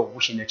于这个无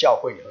形的教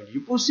会里头，你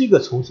不是一个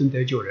重生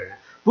得救的人，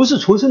不是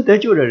重生得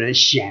救的人，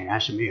显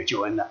然是没有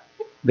救恩的。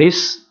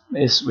This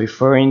is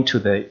referring to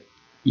the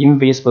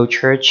invisible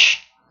church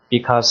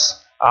because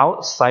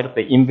outside of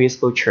the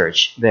invisible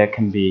church, there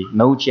can be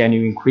no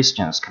genuine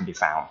Christians can be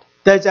found.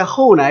 但在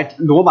后来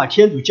罗马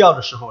天主教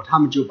的时候，他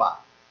们就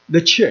把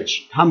the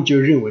church， 他们就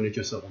认为呢，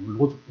就是我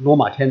们罗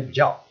马天主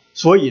教，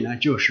所以呢，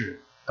就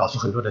是搞出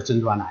很多的争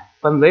端来。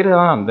But later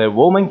on, the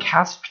Roman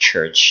Catholic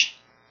Church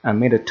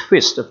made a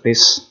twist of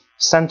this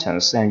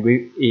sentence, and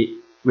it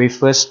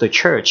refers the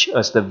church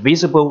as the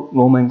visible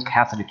Roman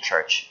Catholic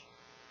Church.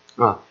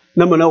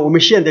 那么呢，我们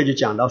现在就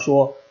讲到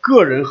说，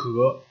个人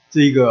和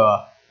这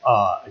个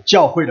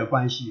教会的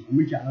关系。我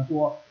们讲到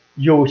说，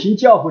有形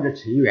教会的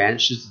成员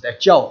是指在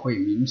教会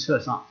名册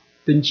上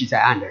登记在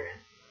案的人。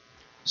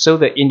So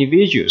the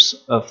individuals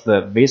of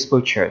the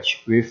visible church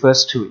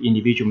refers to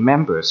individual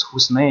members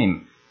whose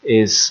name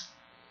is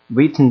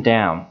written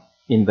down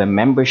in the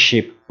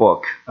membership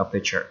book of the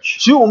church.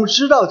 所以我们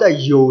知道，在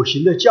有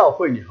形的教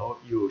会里头，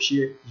有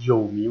些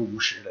有名无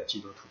实的基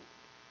督徒。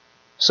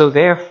So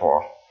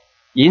therefore,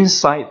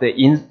 inside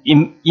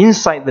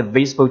the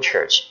visible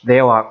church,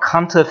 there are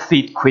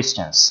counterfeit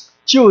Christians.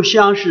 就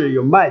像是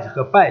有麦子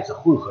和稗子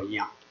混合一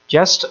样。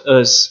Just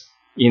as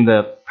in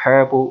the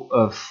parable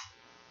of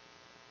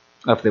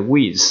the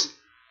weeds,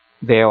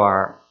 there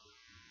are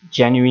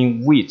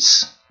genuine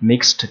weeds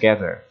mixed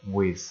together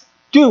with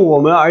对我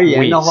们而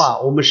言的话，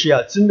我们是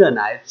要真的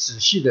来仔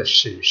细的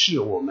审视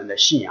我们的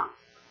信仰，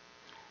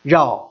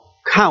要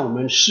看我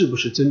们是不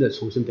是真的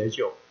重生得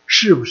救，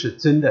是不是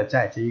真的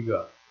在这一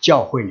个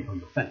教会里头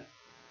有份。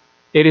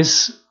It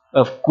is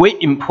of great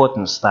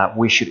importance that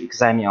we should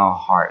examine our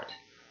heart,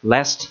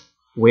 lest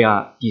we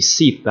are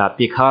deceived that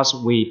because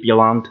we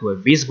belong to a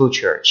visible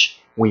church,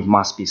 we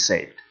must be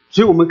saved.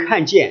 所以我们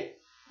看见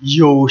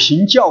有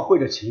形教会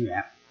的成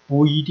员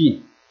不一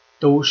定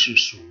都是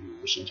属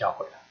于无形教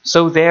会的。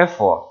So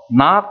therefore,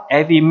 not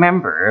every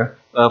member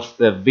of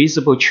the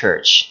visible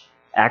church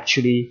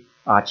actually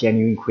are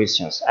genuine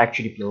Christians,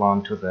 actually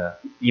belong to the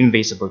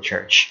invisible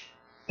church.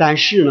 但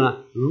是呢，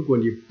如果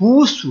你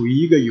不属于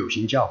一个有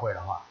形教会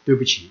的话，对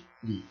不起，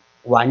你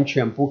完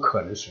全不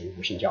可能属于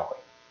无形教会。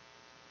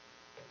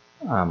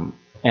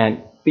But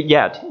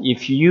yet,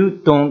 if you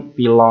don't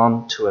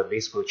belong to a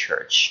visible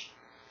church,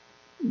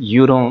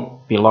 you don't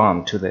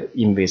belong to the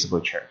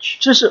invisible church.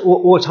 这是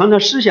我常常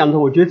思想的，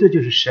我觉得这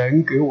就是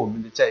神给我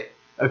们的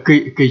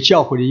给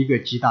教会的一个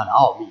极大的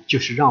奥秘，就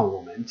是让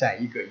我们在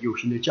一个有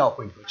形的教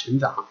会里头成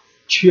长，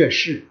却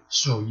是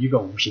属于一个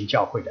无形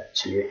教会的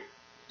成员。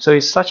So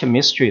it's such a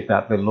mystery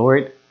that the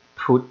Lord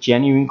put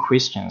genuine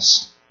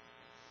Christians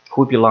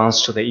who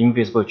belongs to the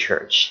invisible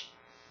church,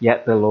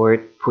 yet the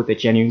Lord put the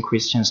genuine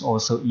Christians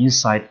also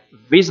inside the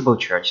visible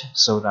church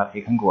so that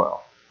they can grow.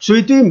 所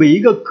以对每一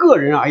个个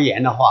人而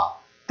言的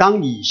话，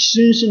当你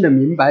深深的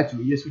明白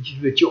主耶稣基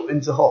督的救恩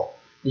之后，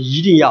你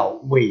一定要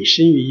委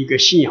身于一个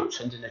信仰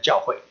纯正的教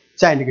会，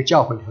在那个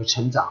教会里头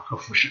成长和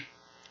服侍。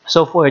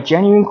So for a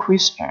genuine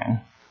Christian,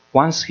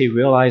 once he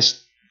realized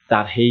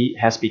that he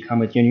has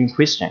become a genuine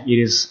Christian, it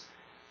is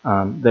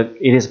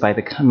by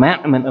the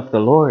commandment of the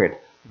Lord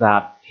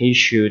that he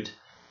should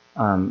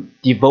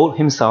devote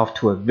himself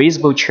to a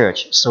visible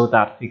church so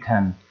that he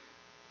can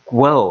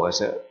grow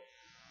as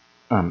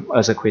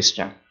a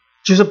Christian.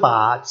 就是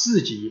把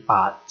自己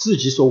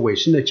所委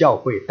身的教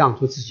会当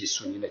作自己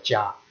属灵的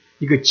家。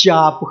一个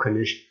家不可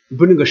能是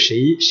不能够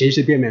随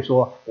便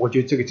说，我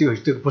觉得这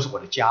个不是我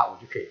的家，我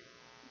就可以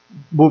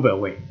move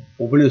away。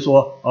我不能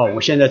说我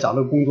现在找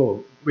了工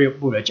作，为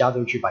了加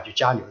州去把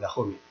家留在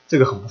后面，这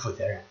个很不负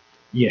责任，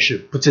也是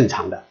不正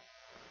常的。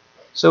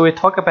So we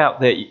talk about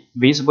the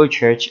visible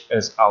church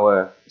as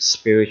our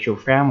spiritual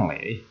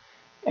family,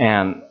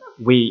 and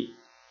we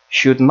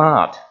should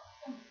not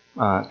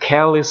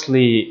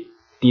carelessly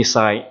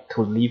decide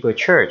to leave a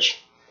church.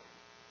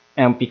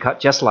 And because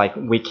just like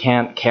we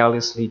can't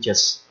carelessly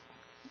just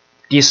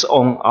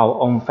disown our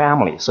own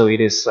family, so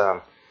it is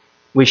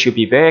we should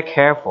be very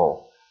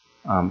careful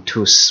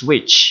to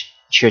switch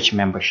church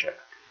membership.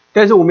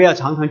 但是我们要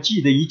常常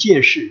记得一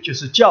件事，就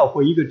是教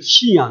会一个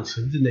信仰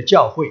纯正的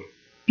教会，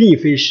并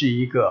非是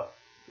一个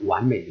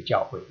完美的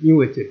教会，因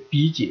为这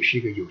毕竟是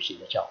一个有形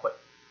的教会。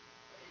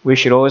We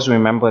should always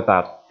remember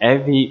that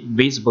every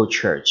visible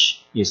church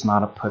is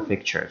not a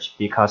perfect church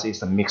because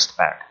it's a mixed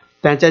bag.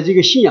 但在这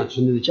个信仰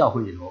纯正的教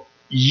会里头，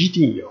一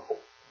定有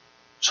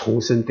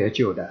重生得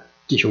救的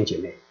弟兄姐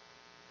妹。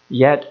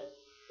Yet,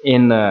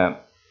 in the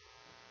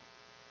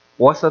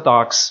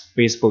Orthodox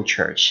visible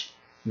church,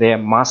 there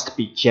must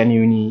be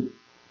genuinely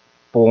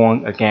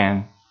born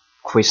again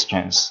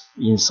Christians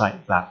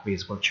inside that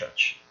visible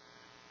church.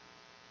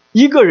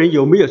 一个人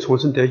有没有重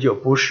生得救，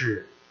不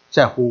是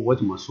在乎我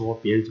怎么说，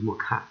别人怎么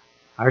看，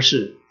而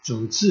是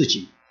主自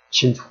己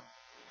清楚。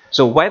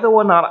So whether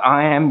or not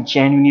I am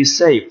genuinely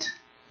saved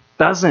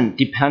doesn't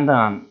depend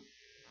on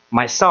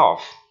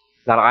myself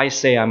that I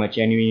say I'm a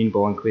genuine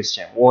born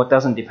Christian, or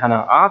doesn't depend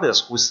on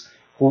others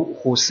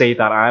who say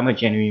that I'm a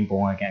genuine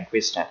born again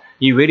Christian.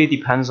 It really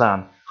depends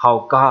on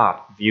how God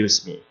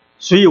views me.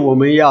 所以我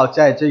们要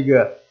在一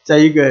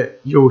个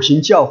有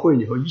形教会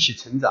里头一起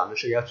成长的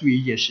时候，要注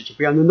意一件事情，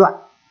不要论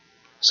断。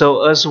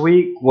So as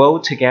we grow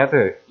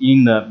together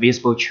in the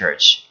visible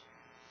church,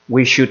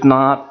 we should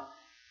not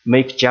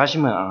make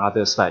judgment on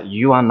others that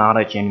you are not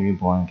a genuine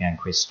born again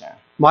Christian.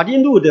 马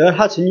丁路德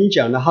他曾经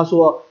讲的，他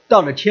说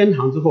到了天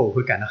堂之后我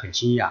会感到很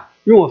惊讶，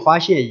因为我发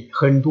现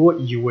很多我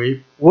以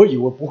为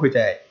不会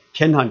在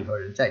天堂里头的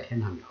人在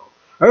天堂里头，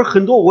而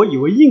很多我以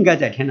为应该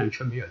在天堂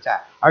却没有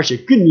在，而且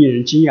更令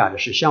人惊讶的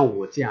是，像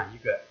我这样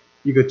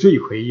一个罪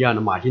魁一样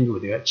的马丁路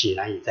德竟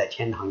然也在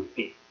天堂里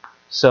面。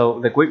So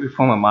the great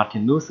reformer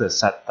Martin Luther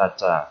said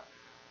that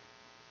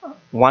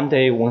one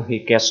day when he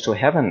gets to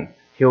heaven,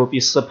 he will be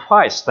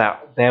surprised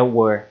that there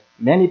were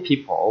many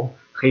people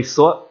he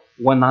thought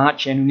were not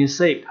genuinely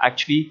saved.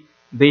 Actually,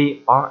 they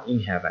are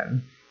in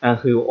heaven. And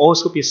he will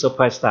also be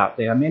surprised that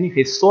there are many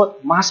he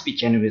thought must be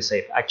genuinely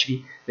saved.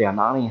 Actually, they are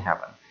not in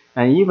heaven.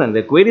 And even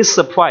the greatest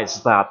surprise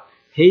is that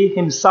he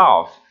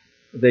himself,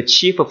 the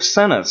chief of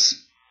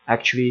sinners,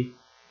 actually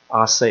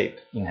are saved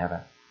in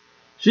heaven.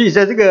 所以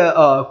在这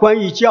个关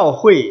于教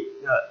会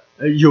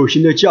有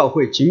形的教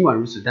会尽管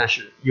如此，但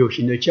是有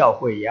形的教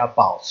会也要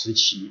保持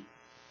其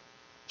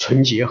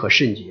纯洁和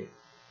圣洁。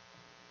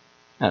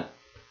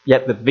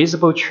Yet the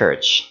visible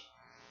church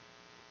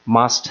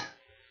must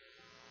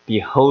be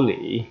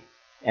holy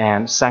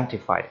and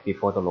sanctified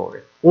before the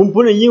Lord. 我们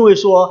不能因为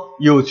说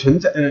有存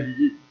在，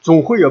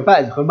总会有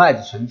稗子和麦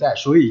子存在，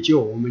所以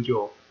我们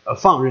就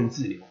放任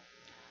自流。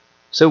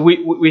So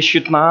we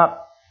should not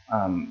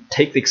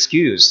take the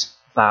excuse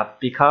that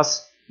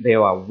because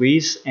there are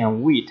wheat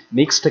and wheat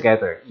mixed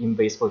together in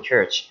visible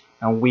church,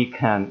 and we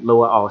can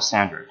lower our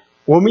standard.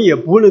 我们也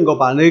不能够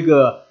把那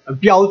个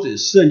标准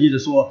设立的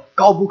说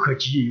高不可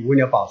及，为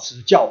了保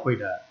持教会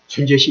的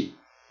纯洁性。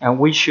And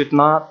we should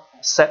not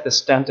set the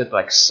standard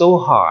like so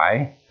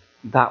high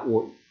that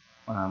would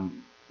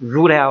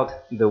root out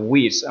the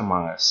weeds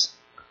among us.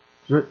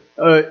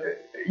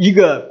 一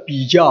个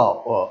比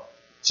较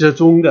折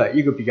中的，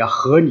一个比较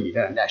合理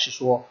的，乃是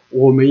说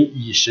我们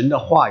以神的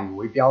话语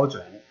为标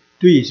准，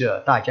对着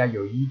大家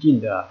有一定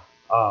的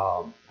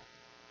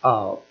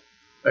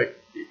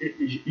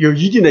有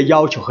一定的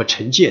要求和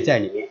惩戒在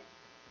里面。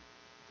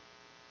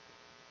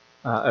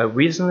A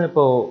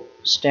reasonable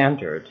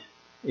standard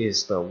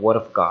is the Word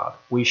of God.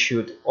 We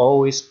should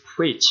always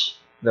preach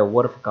the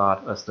Word of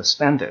God as the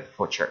standard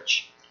for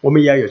church. 我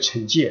们也要有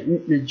惩戒，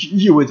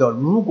意味着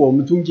如果我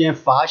们中间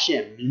发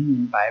现明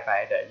明白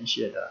白的一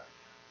些的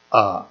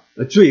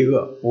罪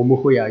恶，我们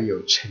会要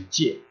有惩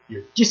戒，有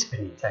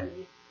discipline 在里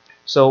面。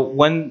So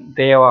when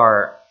there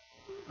are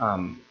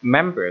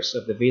members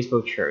of the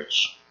visible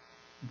church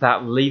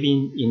that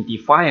living in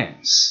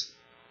defiance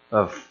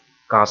of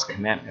God's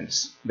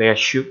commandments, there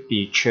should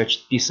be church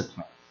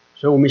discipline.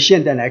 所以我们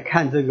现在来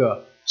看这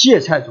个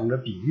芥菜种的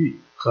比喻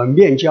和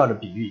面教的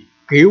比喻，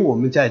给我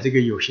们在这个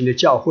有形的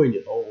教会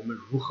里头，我们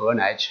如何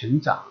来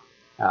成长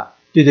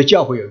对这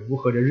教会有如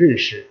何的认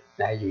识，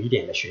来有一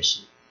点的学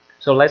习。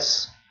So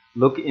let's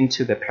look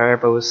into the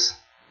parables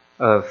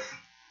of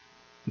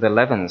the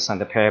leavens and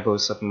the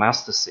parables of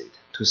mustard seed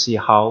to see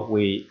how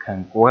we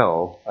can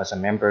grow as a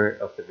member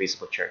of the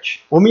visible church.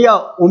 我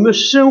们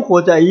生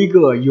活在一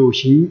个有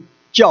形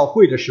教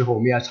会的时候，我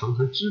们要常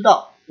常知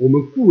道，我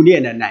们顾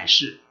念的乃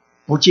是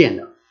不见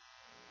的，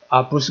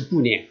而不是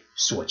顾念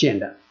所见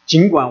的。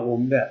尽管我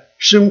们的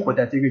生活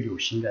在这个有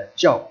形的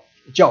教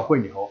会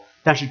里头，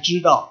但是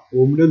知道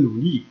我们的努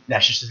力乃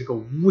是使这个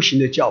无形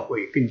的教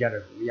会更加的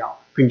荣耀，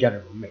更加的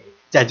荣美，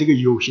在这个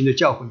有形的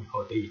教会里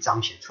头得以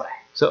彰显出来。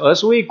So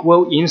as we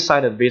grow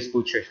inside the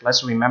visible church,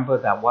 let's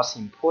remember that what's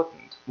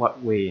important, what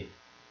we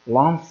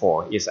long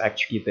for, is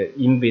actually the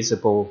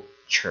invisible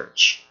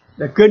church.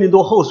 在哥林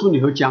多后书里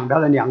头讲到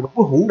了两个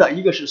不同的，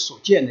一个是所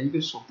见的，一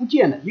个是所不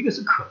见的，一个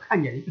是可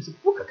看见的，一个是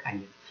不可看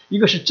见的，一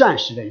个是暂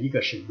时的，一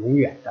个是永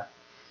远的。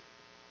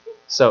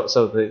So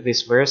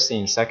this verse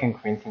in 2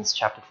 Corinthians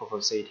chapter 4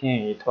 verse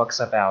 18, it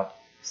talks about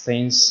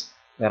things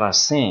that are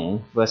seen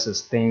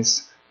versus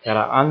things that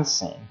are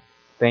unseen,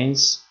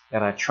 things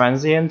that are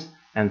transient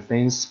and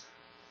things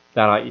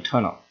that are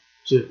eternal.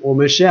 是我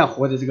们虽然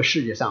活在这个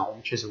世界上，我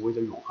们却是为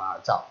着永恒而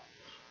造。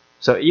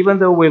So even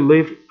though we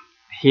live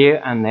here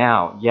and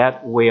now,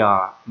 yet we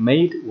are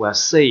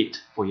saved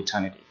for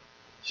eternity.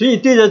 所以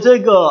对着这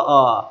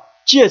个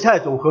芥菜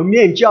种和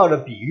面教的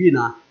比喻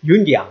呢，有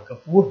两个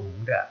不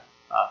同的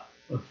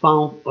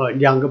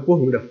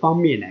方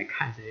面来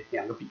看这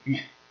两个比喻。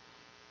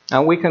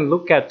And we can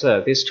look at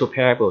these two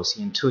parables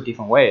in two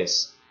different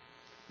ways.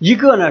 一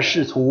个呢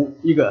是从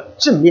一个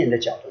正面的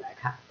角度来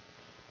看，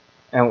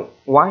 And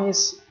one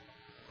is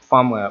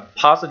from a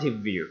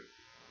positive view.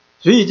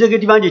 所以这个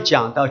地方就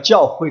讲到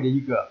教会的一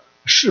个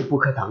势不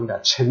可挡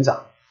的成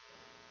长。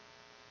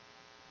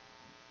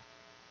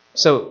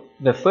So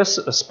the first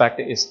aspect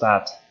is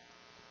that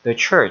the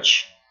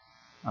church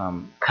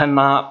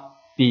cannot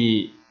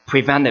be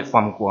prevented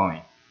from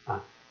growing.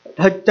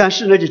 但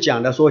是呢，就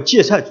讲到说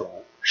芥菜种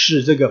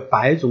是这个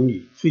百种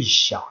里最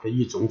小的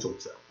一种种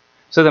子。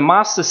So the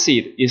mustard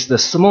seed is the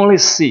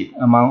smallest seed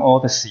among all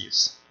the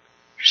seeds.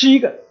 是一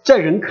个在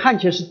人看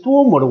起来是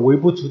多么的微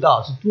不足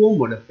道，是多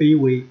么的卑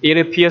微。It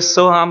appears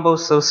so humble,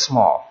 so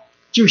small.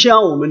 就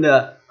像我们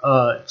的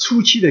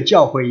初期的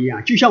教会一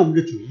样，就像我们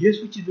的主耶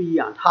稣基督一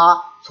样，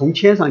他从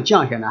天上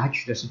降下来，他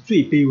取的是最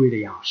卑微的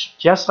样式。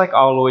Just like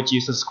our Lord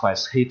Jesus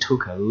Christ, he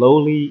took a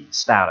lowly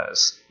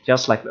status,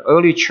 just like the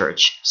early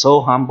church,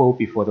 so humble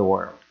before the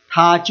world.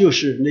 他就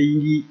是那一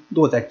粒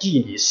落在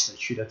地里死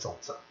去的种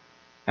子。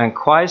And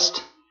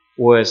Christ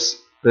was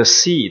the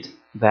seed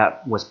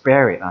that was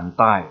buried and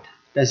died.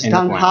 但是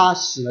当他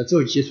死了之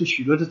后，结出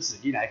许多的子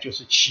粒来，就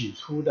是起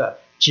初的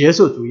接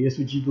受主耶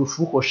稣基督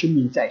复活生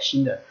命在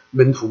心的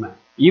门徒们。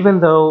Even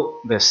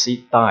though the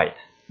seed died,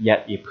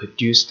 yet it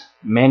produced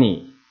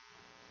many,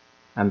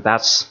 and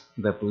that's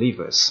the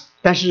believers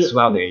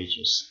throughout the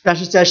ages. 但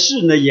是在世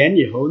人的眼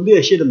里头，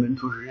那些的门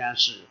徒仍然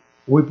是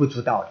微不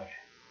足道的人。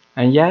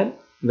And yet,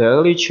 the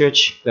early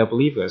church, the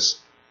believers,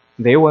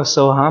 they were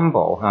so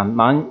humble and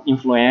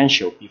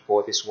non-influential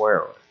before this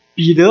world.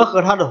 彼得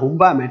和他的同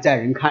伴们在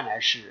人看来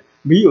是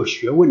没有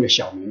学问的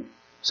小民。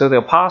So the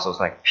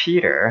apostles like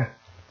Peter,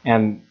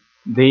 and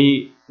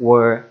they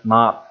were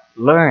not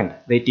learned.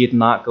 They did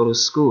not go to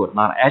school,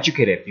 not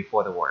educated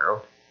before the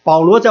world.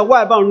 保罗在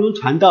外邦人中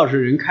传道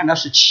时，人看他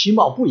是其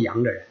貌不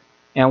扬的人。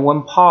And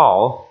when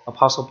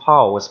Apostle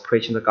Paul was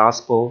preaching the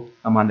gospel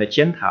among the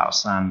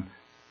Gentiles,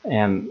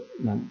 and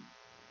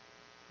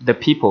the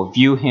people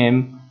view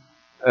him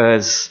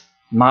as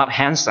not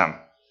handsome.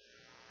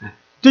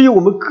 对于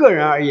我们个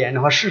人而言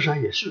的话，事实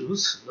上也是如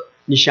此。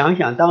你想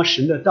想，当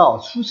神的道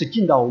初次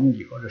进到我们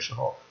里头的时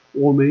候，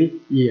我们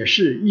也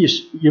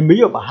没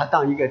有把它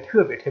当一个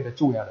特别特别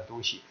重要的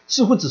东西，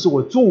似乎只是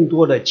我众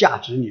多的价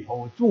值里头，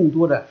我众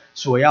多的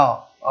所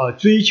要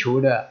追求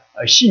的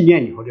信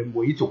念里头的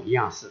某一种一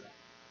样似的。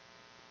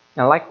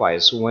And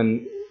likewise,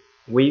 when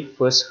we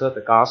first heard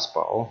the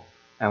gospel,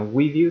 and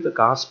we view the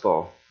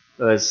gospel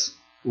as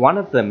one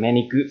of the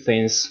many good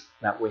things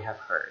that we have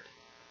heard,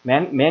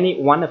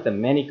 one of the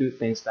many good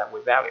things that we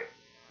value.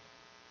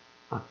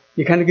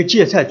 你看那个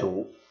芥菜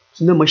种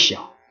是那么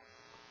小，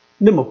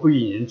那么不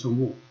引人注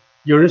目。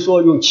有人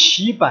说用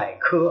700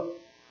颗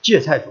芥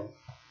菜种，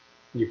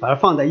你把它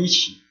放在一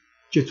起，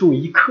就种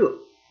1克。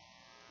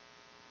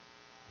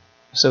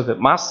So the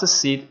mustard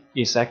seed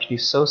is actually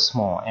so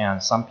small,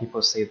 and some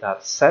people say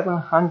that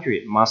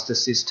 700 mustard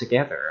seeds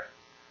together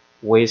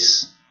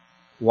weighs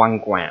 1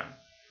 gram.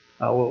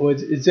 我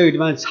这个地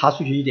方查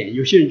出去一点，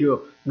有些人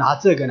就拿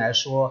这个来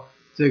说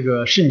这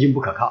个圣经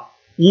不可靠，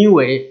因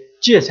为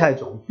芥菜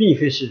种并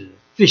非是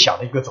最小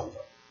的一个种子。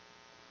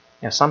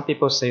Yeah, some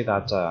people say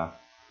that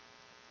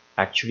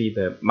actually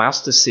the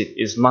mustard seed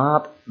is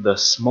not the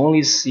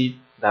smallest seed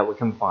that we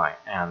can find,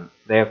 and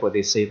therefore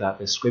they say that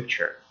the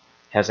scripture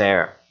has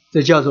error.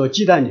 这叫做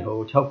鸡蛋里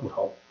头挑骨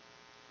头。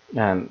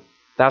And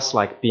that's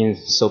like being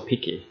so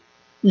picky.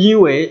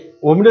 因为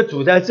我们的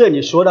主在这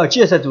里说到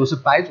芥菜种是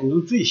百种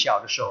中最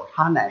小的时候，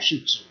它乃是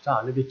指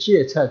着那个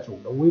芥菜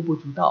种的微不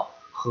足道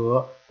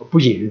和不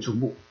引人注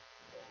目。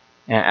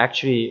And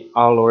actually,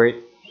 our Lord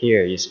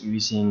here is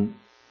using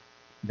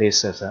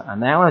this as an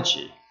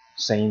analogy,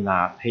 saying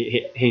that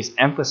he's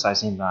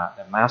emphasizing that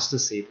the mustard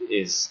seed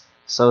is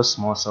so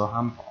small, so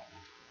humble.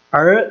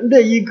 而那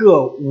一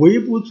个微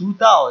不足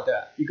道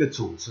的一个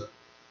种子，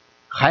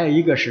还有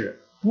一个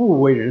是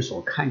不为人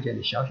所看见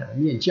的小小的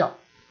面酵。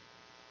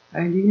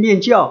那个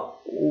面酵，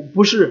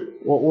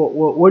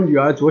我女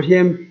儿昨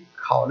天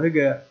烤那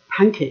个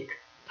pancake，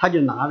 她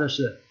就拿的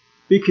是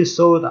baking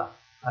soda，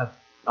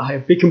 还有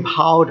baking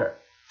powder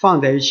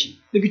放在一起，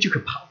那个就可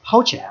以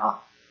抛起来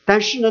啊。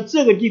但是呢，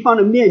这个地方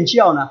的面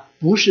酵呢，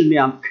不是那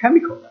样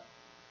chemical 的，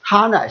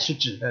它呢是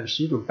指的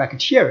是一种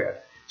bacteria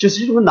的。就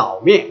是一种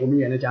脑面，我们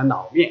原来讲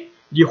脑面，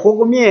你和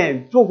过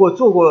面做过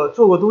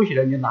东西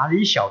的，你拿了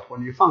一小坨，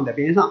你放在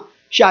边上，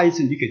下一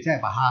次你可以再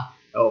把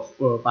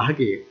它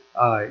给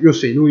用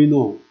水弄一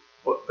弄，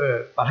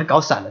把它搞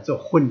散了之后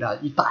混到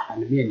一大团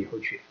的面里头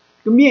去。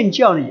这个面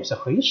酵呢也是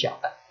很小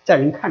的，在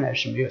人看来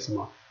是没有什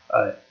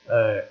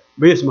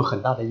么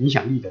很大的影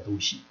响力的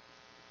东西。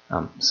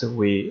So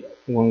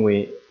when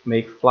we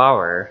make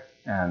flour,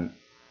 and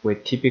we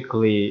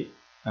typically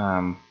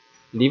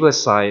leave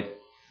aside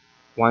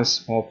one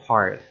small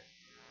part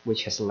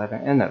which has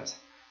leaven in it,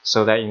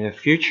 so that in the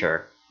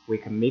future we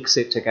can mix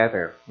it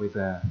together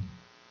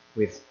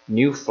with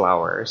new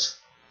flours,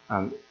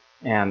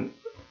 and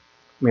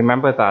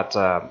remember that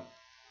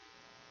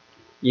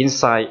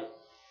inside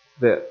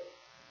the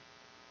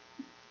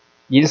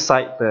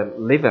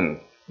leaven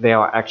there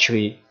are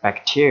actually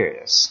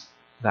bacteria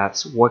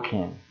that's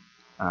working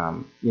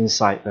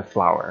inside the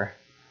flour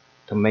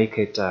to make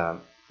it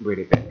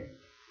really big.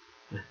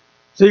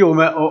 所以我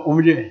们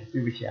就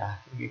对不起啊，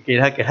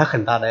给他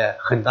很大的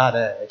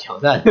挑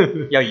战。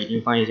要语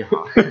音翻译就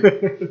好。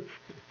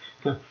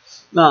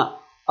那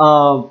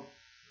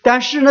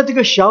但是呢，这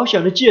个小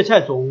小的芥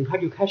菜种它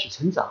就开始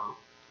成长，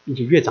并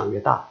且越长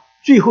越大，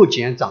最后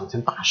竟然长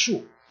成大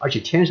树，而且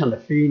天上的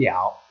飞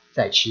鸟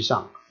在其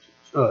上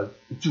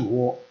筑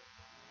窝。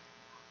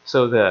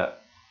So the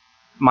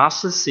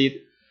mustard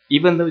seed,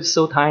 even though it's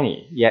so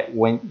tiny, yet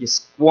when it's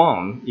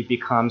grown, it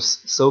becomes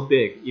so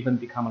big, even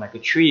become like a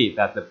tree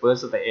that the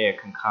birds of the air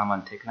can come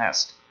and take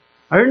nest.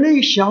 而那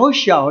个小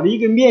小的一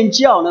个面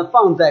酵呢，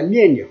放在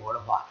面里头的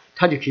话，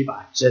它就可以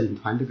把整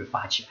团都给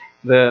发起来。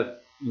The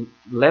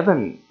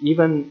leaven,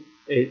 even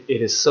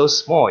it is so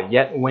small,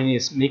 yet when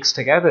it's mixed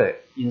together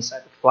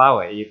inside the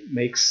flour,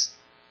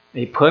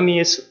 it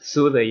permeates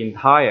through the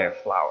entire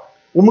flour.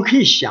 我们可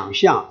以想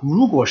象，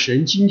如果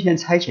神今天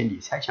差遣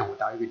我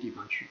到一个地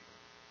方去，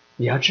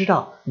你要知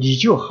道，你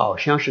就好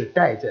像是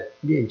带着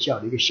面酵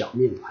的一个小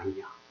面团一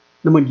样。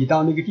那么你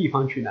到那个地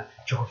方去呢，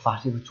就会发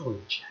生一个作用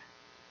起来。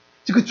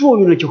这个作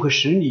用呢，就会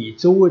使你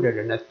周围的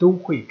人呢都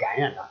会感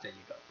染到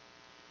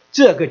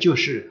这个就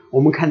是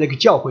我们看这个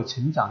教会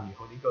成长以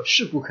后的一个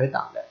势不可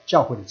挡的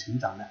教会的成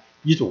长的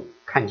一种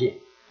看见。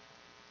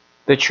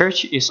The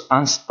church is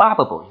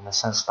unstoppable in the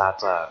sense that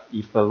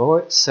if the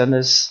Lord sends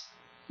us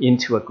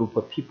into a group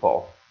of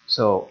people,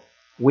 so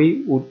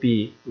we would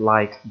be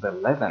like the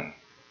leaven.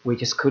 We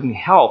just couldn't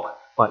help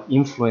but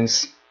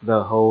influence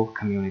the whole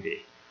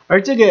community.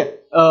 而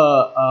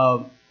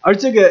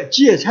这个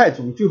芥菜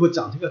种最后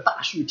长成个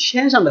大树，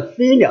天上的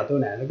飞鸟都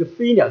来了。那个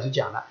飞鸟是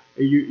讲了，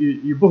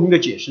有不同的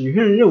解释。有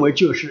些人认为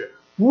就是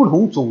不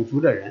同种族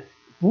的人，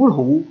不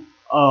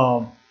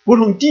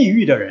同地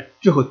域的人，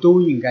最后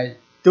都应该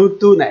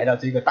都来到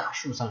这个大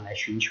树上来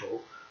寻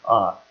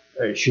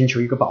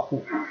求一个保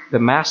护。The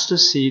mustard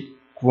seed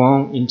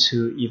grown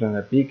into even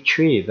a big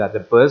tree that the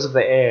birds of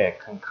the air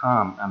can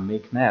come and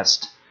make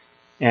nest,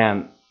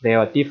 and there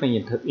are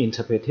different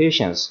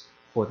interpretations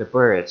for the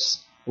birds.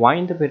 One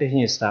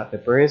interpretation is that the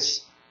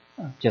birds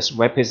just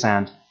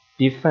represent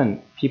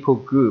different people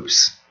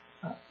groups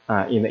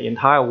in the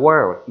entire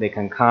world. They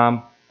can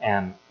come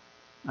and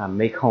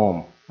make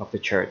home of the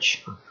church.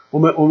 我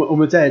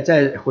们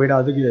再回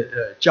到这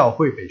个教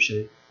会本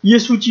身，耶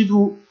稣基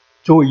督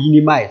作为一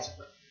粒麦子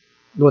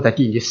落在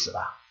地里死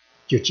了，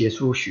就结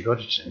出许多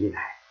的子粒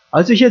来，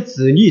而这些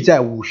子粒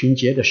在五旬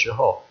节的时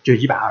候就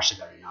120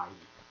个人而已。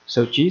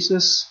So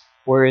Jesus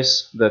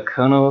was the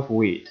kernel of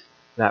wheat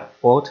that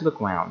fell to the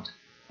ground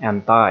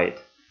and died,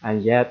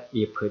 and yet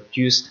it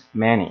produced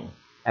many.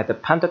 At the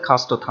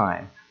Pentecostal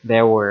time,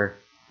 there were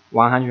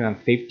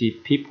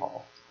 150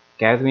 people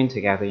gathering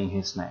together in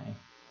his name.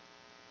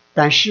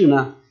 但是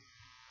呢，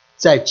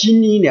在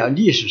经历了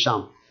历史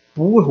上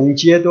不同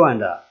阶段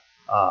的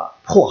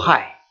迫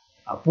害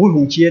不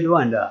同阶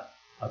段的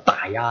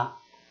打压，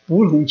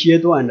不同阶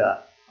段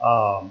的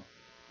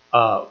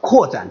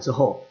扩展之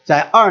后，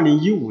在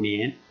2015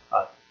年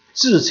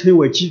自称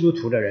为基督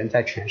徒的人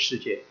在全世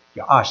界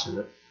有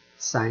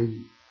23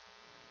亿。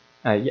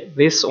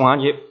This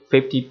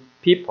 150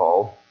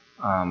 people,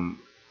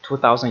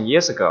 2,000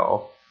 years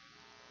ago,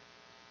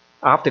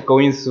 after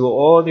going through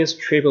all these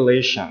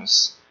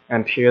tribulations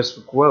and periods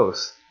of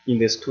growth in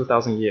these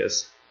 2,000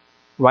 years,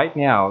 right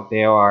now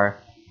there are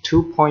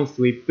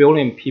 2.3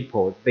 billion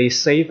people. They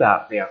say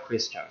that they are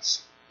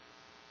Christians.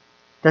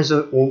 但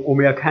是我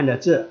们要看的，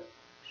这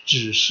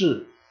只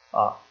是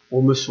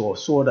我们所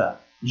说的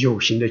有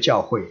形的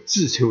教会，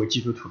自称为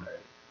基督徒的人。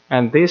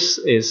And this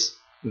is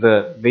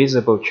the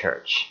visible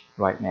church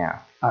right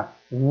now.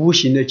 无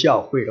形的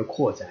教会的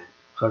扩展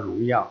和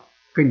荣耀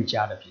更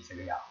加的比这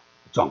个要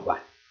壮观。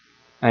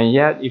And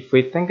yet, if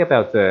we think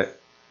about the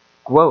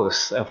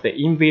growth of the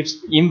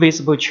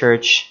invisible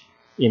church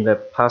in the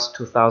past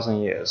 2,000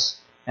 years,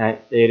 and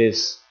it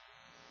is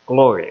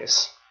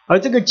glorious. 而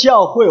这个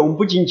教会，我们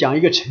不仅讲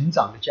一个成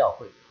长的教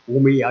会，我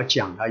们也要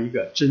讲到一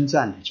个征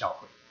战的教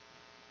会。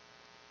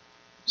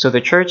So the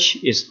church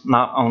is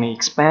not only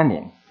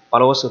expanding,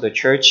 but also the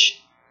church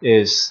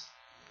is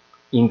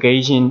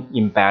engaging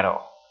in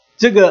battle.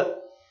 这个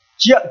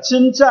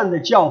征战的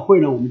教会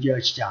呢，我们就要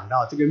讲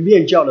到这个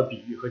面教的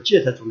比喻和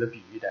芥菜种的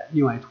比喻的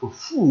另外一种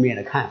负面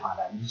的看法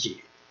来理解。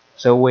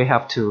So we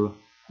have to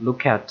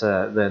look at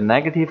the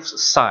negative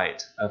side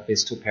of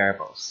these two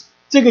parables.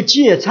 这个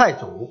芥菜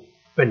种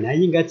本来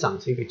应该长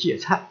成一个芥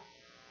菜，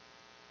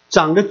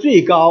长得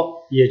最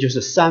高也就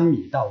是3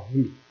米到5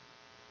米，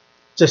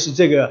这是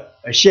这个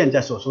现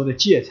在所说的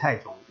芥菜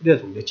种，那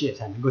种的芥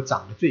菜能够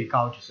长得最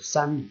高就是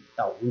3米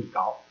到5米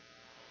高。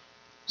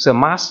So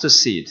mustard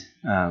seed,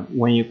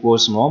 when it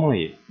grows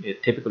normally,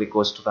 it typically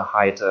goes to the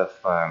height of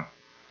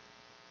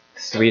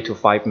 3 to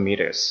 5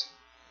 meters.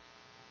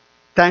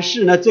 但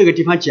是呢，这个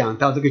地方讲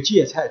到这个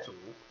芥菜种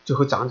最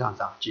后长，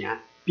竟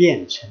然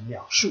变成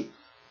了树。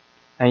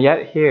And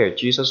yet here,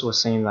 Jesus was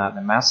saying that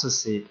the mustard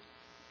seed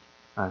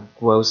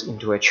grows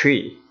into a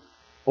tree.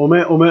 我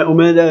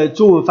们的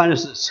中文翻的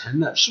是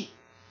成了树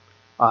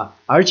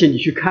而且你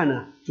去看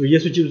呢，主耶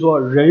稣就是说，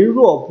人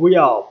若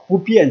不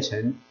变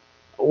成，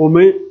我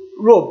们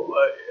若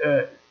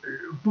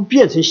不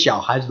变成小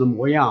孩子的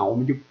模样，我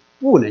们就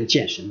不能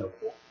见神的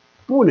国，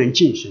不能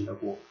进神的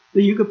国，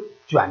这一个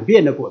转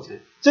变的过程。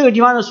这个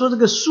地方呢说这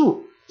个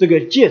树，这个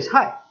芥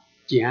菜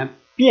竟然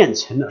变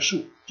成了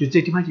树，就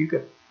这地方就一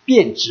个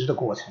变质的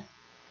过程。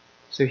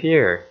So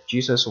here,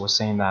 Jesus was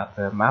saying that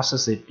the mustard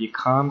seed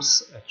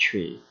becomes a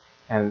tree,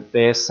 and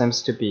there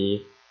seems to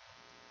be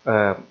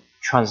a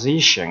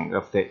transition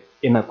of the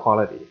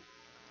inequality.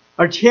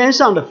 而天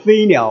上的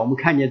飞鸟，我们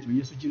看见主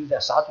耶稣基督在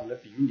撒种的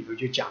比喻里头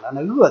就讲到，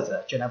那恶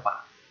者就来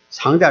把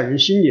藏在人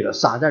心里了、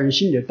撒在人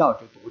心里的道就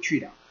夺去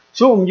了。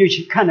所以我们就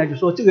去看到，就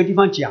说这个地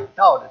方讲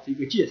到的这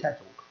个芥菜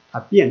种，它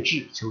变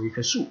质成为一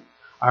棵树，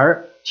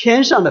而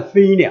天上的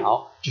飞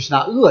鸟，就是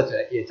那恶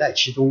者也在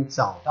其中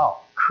找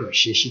到可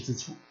学习之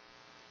处。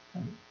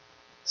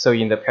So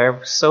in the parable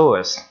of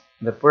sowers,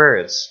 the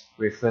birds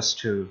refers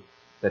to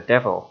the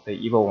devil, the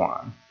evil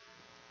one.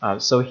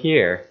 So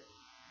here,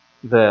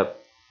 the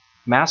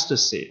mustard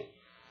seed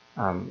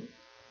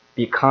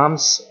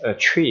becomes a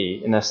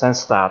tree in the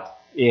sense that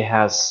it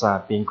has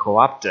been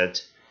corrupted,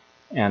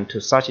 and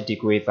to such a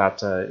degree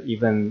that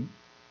even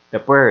the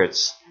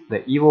birds,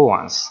 the evil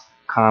ones,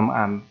 come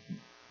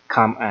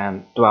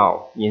and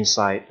dwell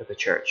inside the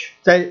church.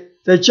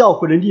 在教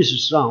会的历史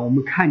上，我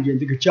们看见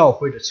这个教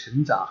会的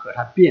成长和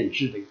它变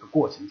质的一个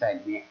过程在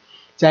里面。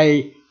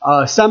在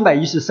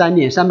313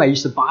年、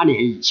318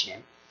年以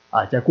前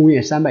在公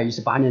元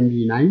318年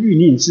米兰谕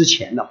令之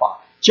前的话，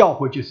教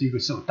会就是一个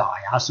受打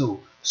压、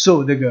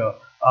受这个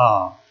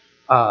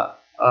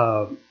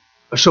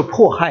受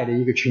迫害的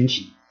一个群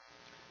体。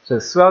So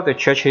throughout the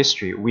church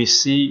history, we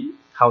see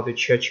how the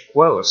church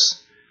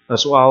grows,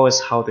 as well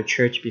as how the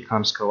church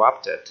becomes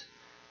corrupted.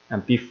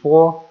 And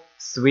before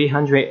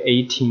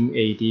 318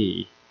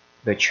 AD,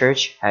 the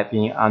church had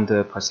been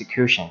under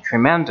persecution,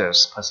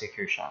 tremendous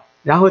persecution.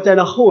 然后在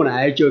那后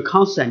来，就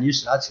康斯坦丁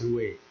使它成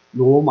为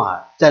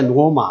在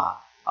罗马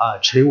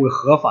成为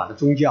合法的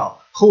宗教。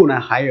后来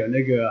还有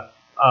那个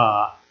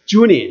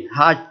Julian，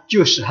 他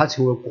就使它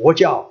成为国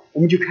教。我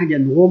们就看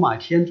见罗马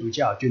天主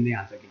教就那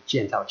样子给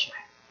建造起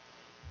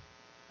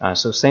来。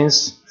So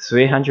since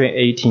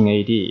 318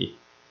 AD,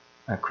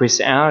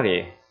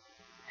 Christianity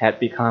had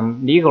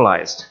become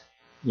legalized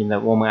in the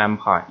Roman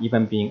Empire,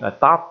 even being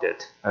adopted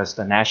as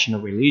the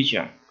national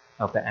religion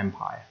of the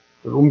empire.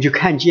 我们就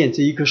看见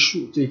这一棵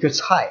树，这一棵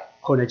菜，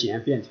后来竟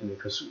然变成了一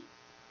棵树。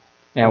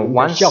And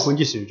once 教会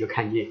历史就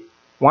看见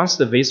once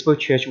the visible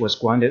church was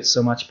granted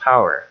so much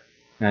power,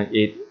 and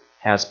it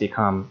has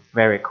become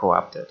very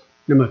corrupted.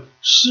 那么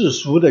世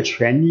俗的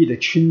权力的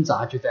倾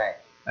轧就在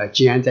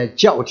竟然在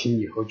教廷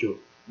以后就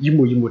一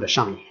幕一幕的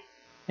上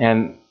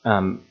And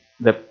演。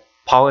the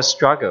power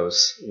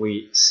struggles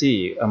we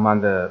see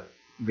among the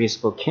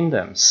visible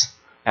kingdoms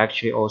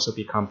actually also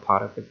become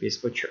part of the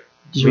visible church,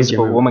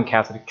 visible Roman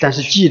Catholic Church. 但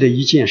是记得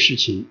一件事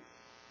情，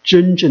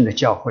真正的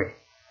教会，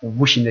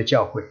无形的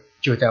教会，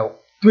就在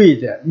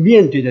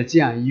面对着这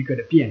样一个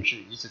的变质，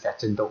一直在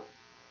争斗。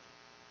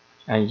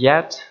And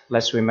yet,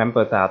 let's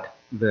remember that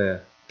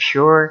the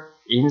pure,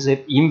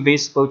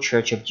 invisible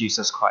Church of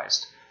Jesus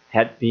Christ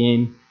had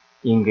been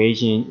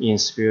engaging in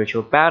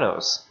spiritual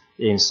battles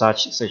in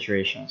such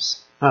situations.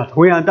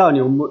 同样道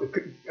理，我们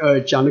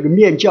讲那个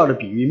面教的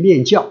比喻，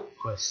面教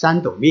和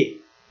三斗面。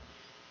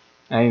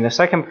And in the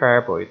second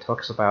parable, it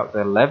talks about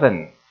the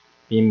leaven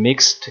being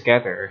mixed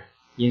together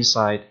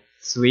inside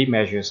 3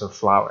 measures of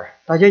flour.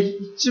 大家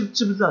知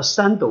不知道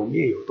三斗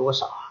面有多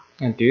少啊？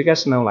 And do you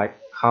guys know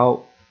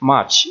how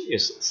much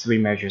is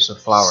 3 measures of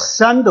flour?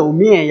 三斗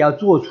面要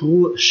做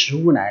出食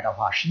物来的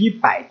话，是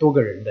100多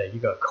个人的一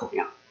个口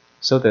量。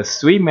So the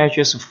 3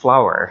 measures of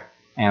flour,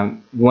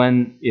 and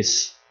when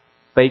it's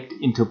baked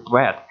into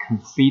bread, can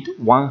feed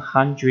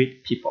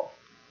 100 people.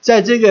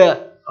 在这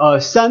个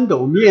三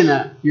斗面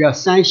呢，要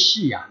3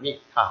细亚面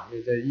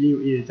因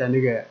为在那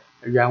个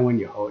原文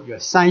里头有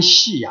3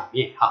细亚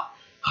面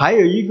还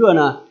有一个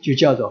呢，就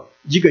叫做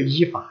一个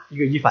伊法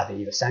等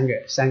于有三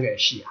个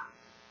细亚。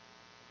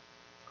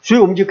所以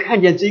我们就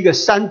看见这个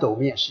三斗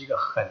面是一个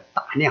很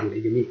大量的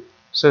一个面。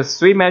So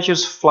 3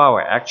 measures of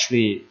flour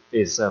actually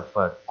is of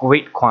a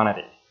great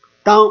quantity.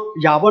 当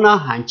亚伯拉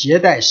罕接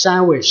待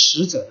3位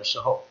使者的时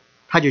候，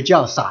他就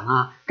叫撒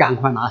拉赶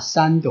快拿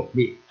3斗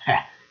面，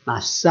拿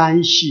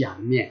3细亚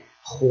面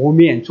和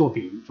面做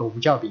饼，做无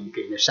酵饼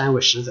给那3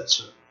位使者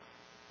吃。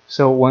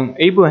So when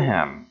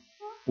Abraham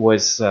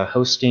was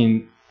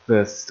hosting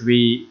the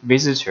 3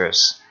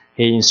 visitors,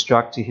 he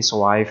instructed his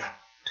wife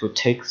to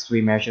take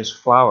 3 measures of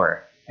flour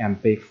and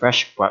bake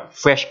fresh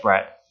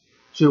bread.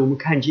 所以我们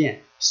看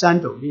见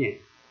3斗面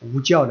无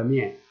酵的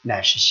面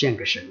乃是献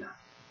给神的。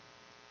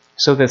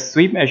So the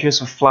 3 measures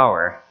of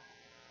flour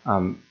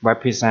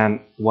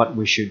represent what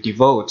we should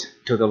devote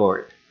to the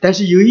Lord. 但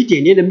是有一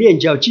点点的面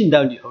酵进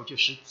到里头，就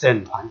是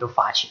整团都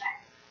发起来。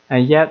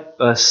And yet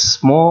a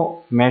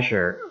small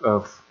measure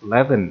of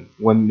leaven,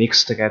 when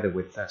mixed together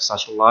with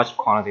such a large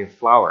quantity of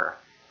flour,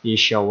 it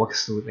shall work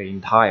through the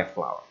entire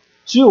flour.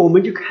 所以我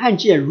们就看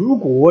见，如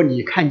果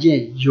你看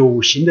见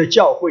有形的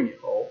教会里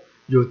头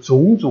有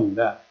种种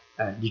的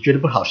你觉得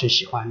不讨神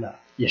喜欢的，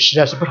也实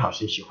在是不讨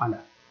神喜欢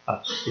的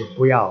也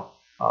不要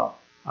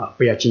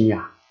惊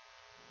讶。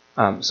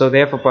So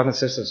therefore,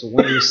 brothers and sisters,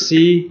 when you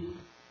see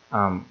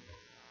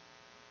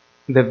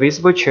the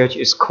visible church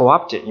is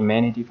corrupted in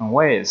many different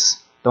ways,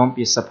 don't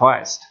be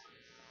surprised.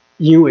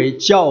 因为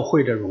教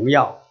会的荣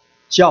耀，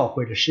教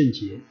会的圣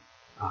洁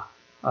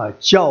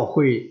教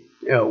会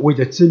为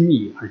着真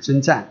理而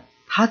征战，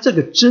它这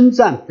个征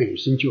战本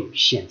身就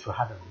显出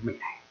它的荣美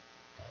来。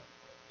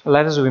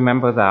Let us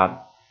remember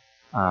that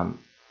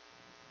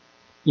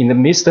in the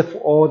midst of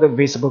all the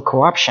visible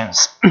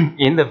corruptions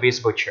in the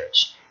visible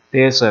church,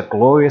 there's a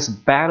glorious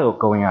battle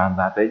going on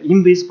that the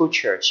invisible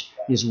church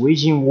is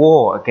waging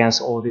war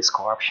against all these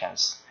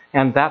corruptions.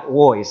 And that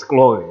war is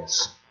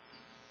glorious.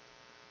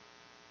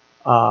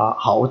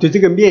 好，我对这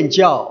个面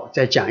教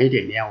再讲一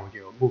点点，我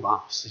就不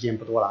忙，时间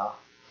不多了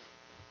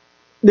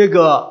那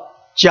个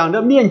讲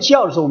的面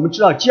教的时候，我们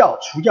知道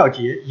除酵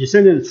节，以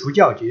色列的除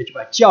酵节就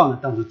把酵呢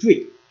当作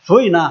罪，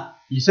所以呢，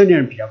以色列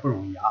人比较不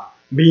容易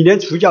每年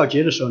除酵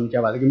节的时候，你就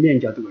要把这个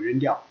面酵都给扔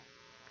掉，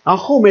然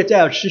后后面再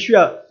要吃需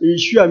要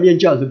面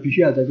酵的时候，必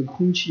须要在这个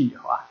空气里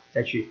头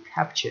再去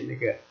capture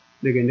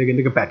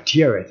那个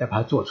bacteria， 再把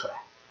它做出来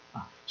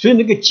所以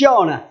那个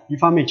酵呢，一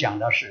方面讲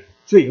到是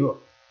罪恶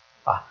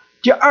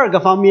第二个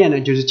方面呢，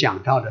就是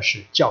讲到的是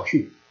教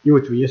训，因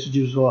为主耶稣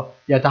就是说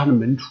要他的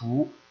门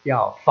徒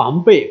要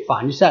防备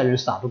法利赛人、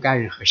撒都该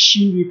人和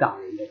新律党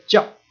人的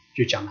教，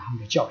就讲到他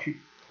们的教训。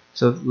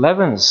So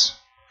leavens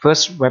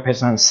first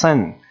represent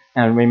sin,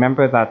 and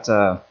remember that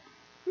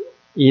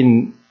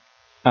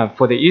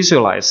for the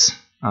Israelites,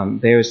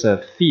 there's a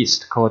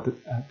feast called,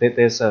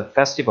 there's a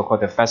festival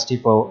called the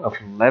Festival of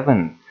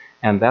Leaven.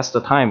 And that's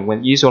the time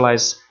when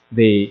Israelites,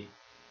 they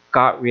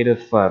got rid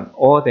of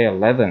all their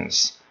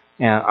leavens.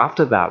 And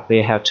after that,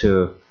 they had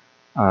to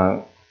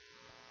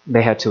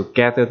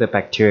gather the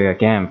bacteria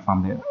again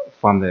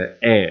from the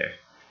air.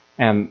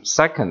 And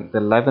second, the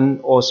leaven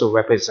also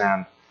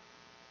represent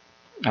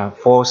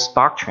false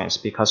doctrines,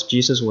 because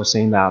Jesus was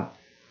saying that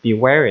be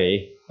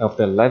wary of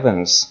the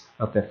leavens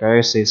of the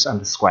Pharisees and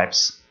the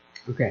scribes.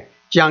 OK，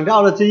 讲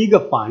到了这一个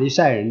法利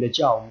赛人的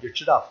教，我们就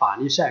知道法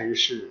利赛人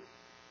是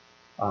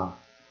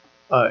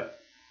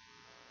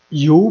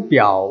有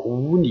表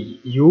无里、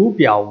有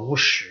表无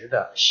实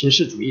的形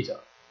式主义者。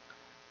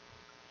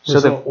所以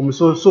说，我们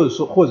说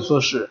或者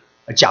说是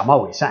假冒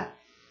伪善。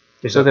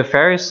So the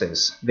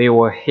Pharisees, they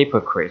were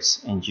hypocrites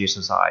in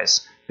Jesus'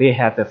 eyes. They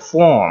had the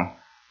form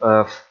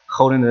of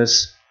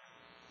holiness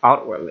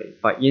outwardly,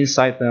 but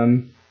inside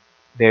them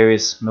there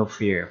is no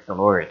fear of the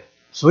Lord.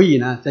 所以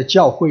呢，在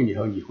教会里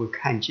头你会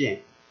看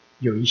见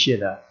有一些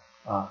的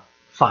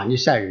法利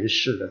赛人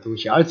式的东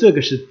西，而这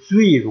个是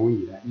最容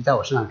易的，你在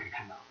我身上可以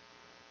看到。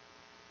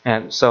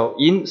And so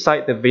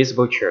inside the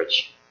visible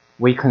church,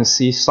 we can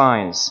see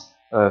signs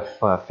of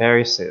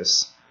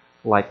Pharisees,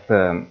 like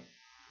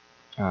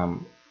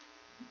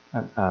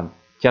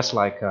just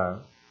like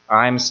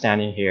I'm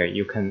standing here,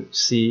 you can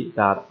see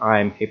that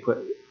I'm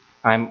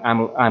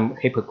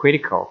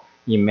hypocritical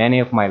in many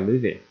of my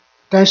living.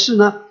 但是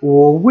呢，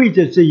我为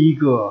着这一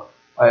个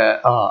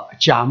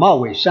假冒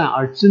伪善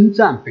而征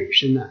战本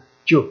身呢，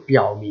就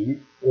表明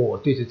我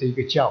对着这一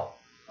个教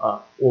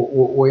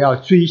我要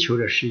追求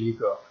的是一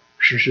个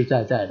实实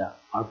在在的，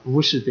而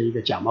不是这一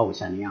个假冒伪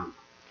善的样子。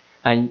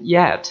And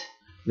yet,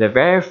 the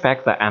very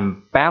fact that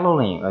I'm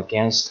battling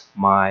against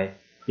my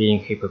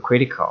being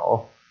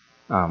hypocritical,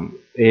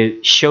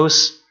 it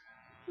shows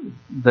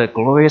the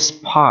glorious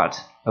part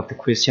of the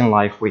Christian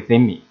life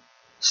within me.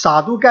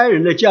 撒都该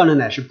人的教呢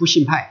乃是不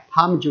信派，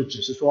他们就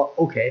只是说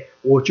OK，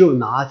 我就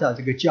拿着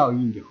这个教义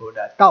里头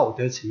的道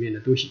德层面的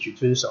东西去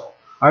遵守，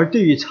而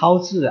对于超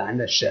自然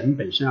的神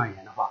本身而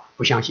言的话，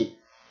不相信。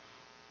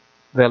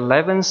The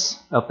leavens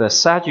of the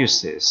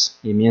Sadducees,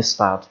 it means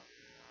that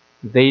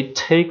they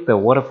take the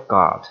word of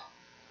God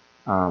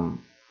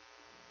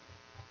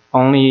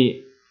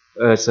only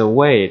as a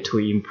way to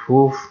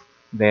improve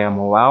their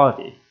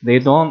morality. They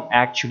don't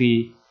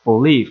actually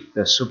believe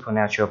the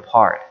supernatural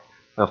part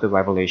of the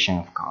revelation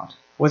of God.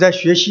 我在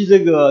学习这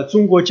个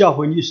中国教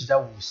会历史，在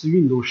50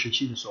运动时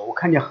期的时候，我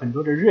看见很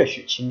多的热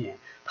血青年，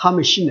他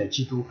们信的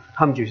基督，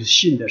他们就是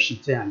信的是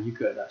这样一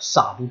个的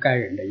撒都该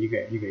人的一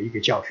个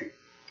教训。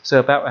So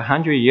about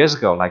 100 years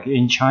ago, like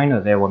in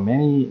China, there were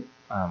many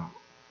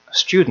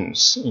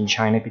students in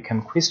China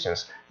become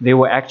Christians. They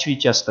were actually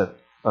just a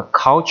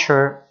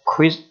culture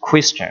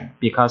Christian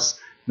because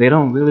they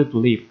don't really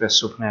believe the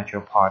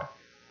supernatural part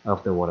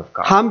of the Word of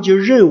God. 他们就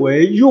认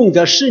为用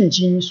着圣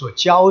经所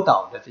教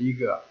导的这一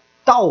个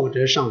道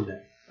德上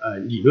的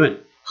理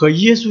论和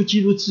耶稣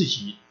基督自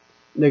己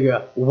那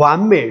个完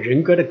美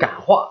人格的感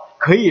化，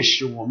可以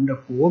使我们的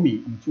国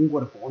民，我们中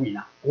国的国民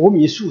国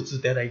民素质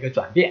得到一个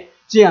转变，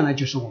这样呢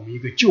就是我们一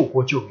个救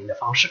国救民的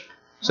方式。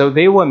So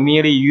they were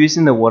merely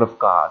using the Word of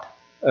God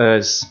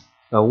as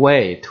a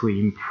way to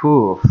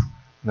improve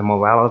the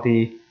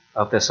morality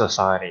of the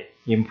society,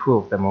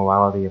 improve the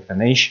morality of the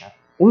nation.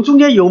 我们中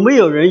间有没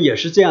有人也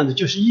是这样子，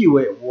就是以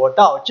为我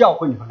到教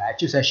会里头来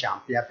就是在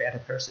想 be a better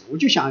person， 我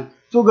就想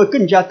做个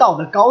更加道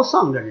德高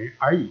尚的人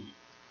而已。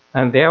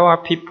And there are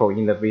people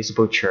in the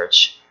visible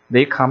church.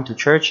 They come to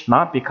church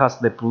not because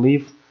they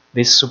believe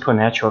this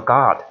supernatural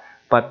God,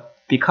 but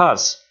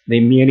because they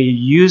merely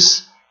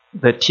use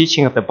the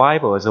teaching of the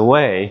Bible as a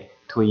way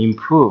to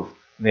improve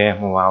their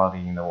morality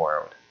in the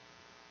world.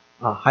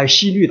 还有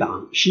新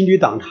律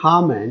党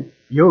他们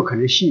也有可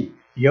能信，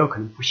也有可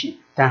能不信，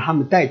但他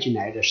们带进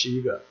来的是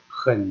一个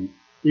很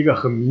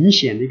明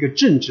显的一个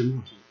政治目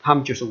的，他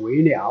们就是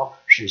为了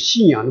使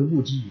信仰的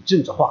目的以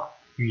政治化，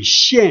与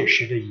现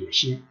实的野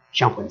心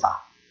相混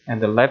杂。And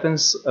the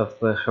leavens of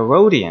the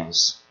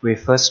Herodians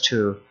refers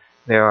to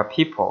there are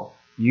people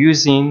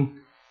using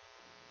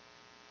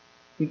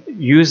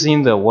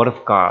the Word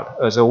of God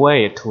as a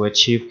way to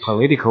achieve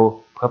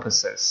political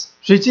purposes.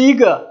 所以这一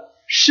个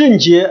圣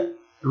洁、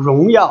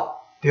荣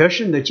耀、得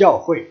胜的教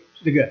会，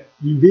这个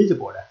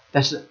invisible 的，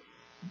但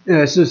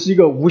是是一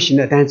个无形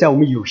的，但是在我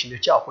们有形的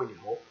教会里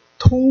头，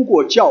通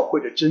过教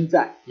会的征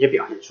战也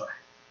表现出来。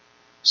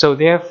So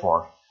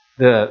therefore,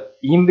 the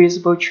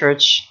invisible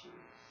church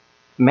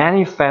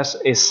manifests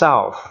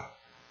itself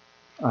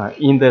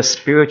in the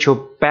spiritual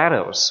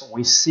battles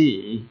we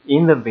see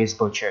in the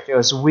visible church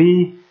as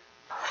we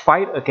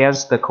fight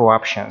against the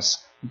corruptions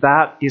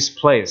that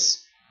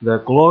displace the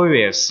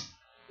glorious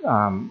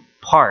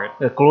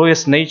the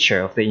glorious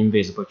nature of the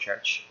invisible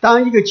church.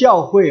 当一个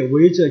教会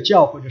围着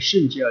教会的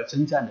圣洁而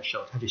征战的时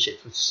候，它就显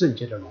出圣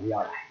洁的荣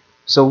耀来。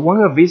So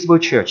when a visible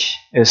church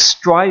is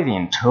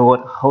striving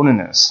toward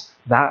holiness,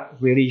 that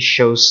really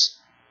shows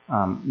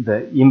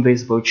the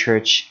invisible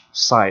church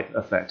side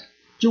of it.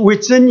 就为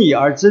真理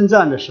而征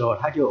战的时候，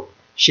它就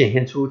显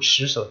现出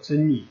持守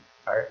真理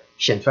而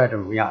显出来的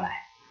荣耀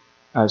来。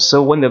So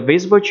when the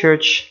visible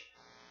church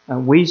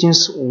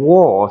wages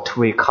war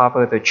to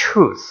recover the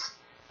truth,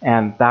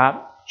 and that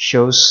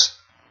shows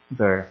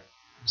the.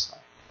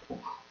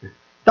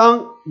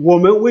 当我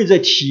们为着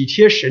体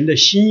贴神的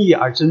心意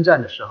而征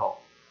战的时候，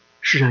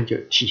事实上就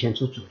体现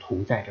出主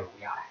同在的荣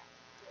耀来。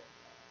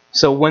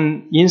So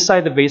when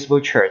inside the visible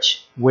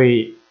church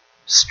we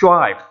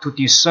strive to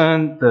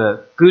discern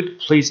the good,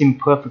 pleasing,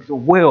 perfect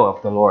will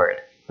of the Lord,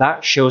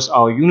 that shows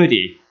our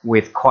unity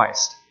with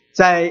Christ.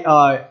 在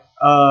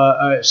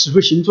使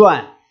徒行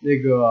传那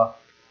个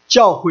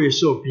教会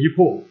受逼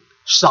迫，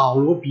扫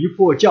罗逼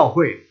迫教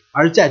会，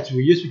而在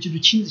主耶稣基督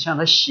亲自向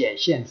他显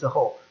现之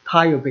后，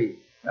他又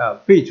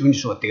被主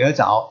所得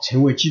着，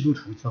成为基督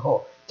徒之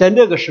后，在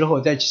那个时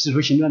候，在使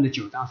徒行传的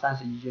9章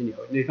31节里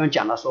头，那刚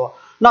讲到说，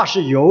那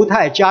是犹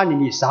太、加利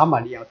利、撒玛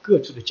利亚各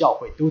处的教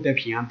会都得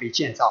平安被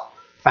建造，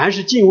凡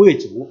是敬畏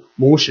主、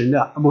蒙圣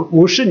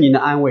灵的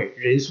安慰，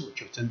人数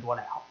就增多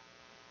了。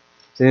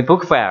So in the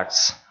book of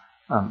Acts,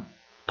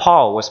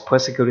 Paul was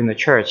persecuting the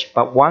church,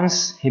 but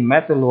once he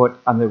met the Lord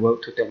on the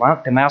road to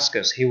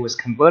Damascus, he was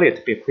converted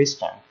to be a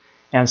Christian.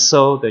 And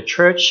so the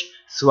church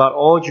throughout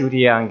all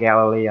Judea and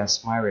Galilee and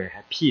Samaria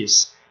had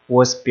peace,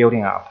 was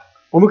building up.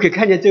 我们可以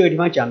看见这个地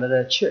方讲到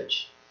的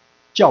church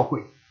教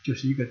会就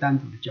是一个单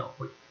独的教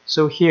会。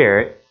So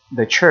here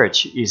the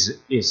church is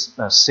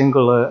a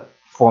singular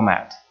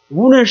format.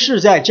 无论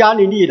是在加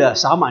利利的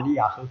撒玛利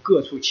亚和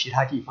各处其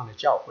他地方的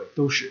教会，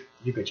都是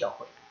一个教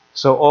会。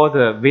So all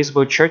the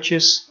visible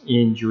churches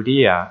in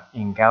Judea,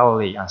 in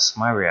Galilee, and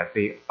Samaria,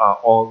 they are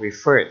all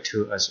referred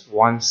to as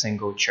one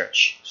single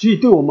church. 所以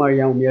对我们而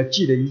言，我们要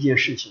记得一件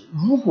事情：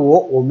如果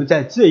我们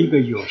在这一个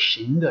有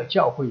形的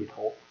教会里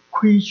头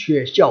亏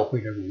缺教会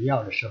的荣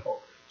耀的时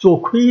候，做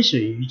亏损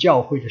于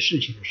教会的事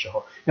情的时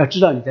候，要知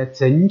道你在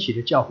整体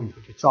的教会里头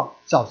就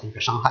造成一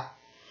个伤害。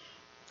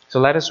So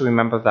let us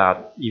remember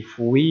that if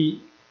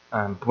we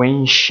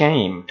bring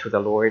shame to the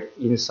Lord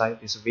inside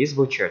this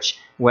visible church,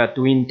 we are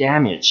doing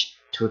damage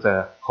to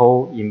the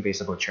whole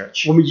invisible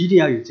church. 我们一定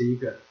要有这一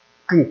个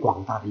更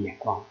广大的眼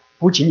光，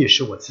不仅仅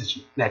是我自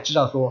己，乃知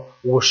道说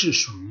我是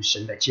属于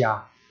神的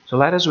家。So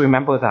let us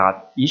remember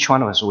that each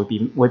one of us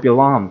we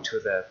belong to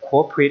the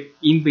corporate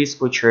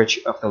invisible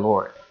church of the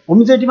Lord. 我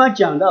们这地方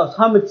讲到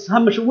他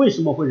们是为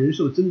什么会人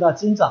数增长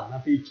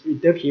呢？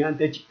得平安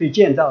被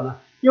建造呢？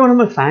因为他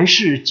们凡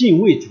事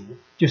敬畏主，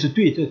就是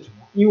对着主，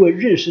因为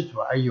认识主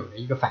而有的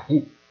一个反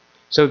应。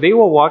So they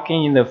were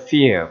walking in the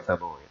fear of the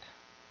Lord.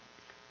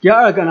 第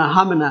二个呢，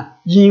他们呢，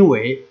因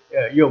为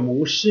有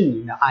蒙圣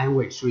灵的安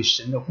慰，所以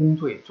神的工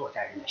作也做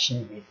在人的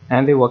心里面。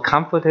And they were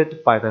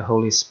comforted by the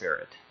Holy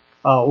Spirit.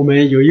 我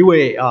们有一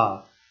位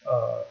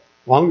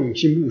王永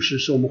信牧师，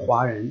是我们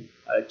华人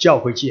教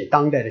会界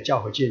当代的教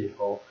会界里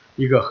头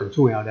一个很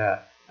重要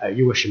的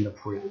一位神的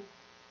仆人。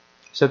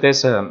So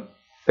there's a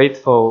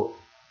faithful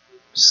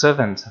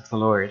servant of the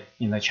Lord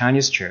in the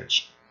Chinese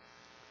church.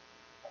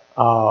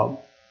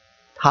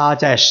 他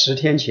在10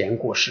天前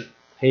过世。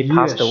He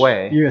passed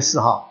away 1月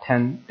4号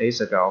 10 days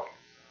ago.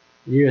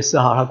 1月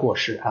4号他过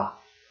世啊。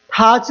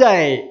他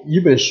在一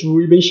本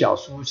小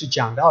书是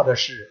讲到的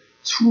是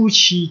初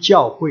期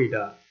教会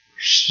的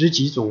10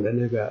几种的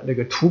那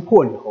个突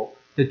破以后，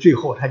在最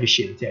后他就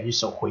写了这样一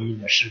首回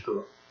应的诗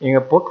歌。In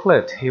a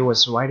booklet, he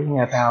was writing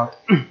about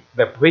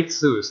the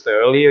breakthroughs the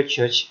earlier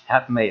church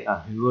had made,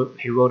 and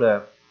he wrote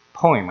a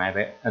poem at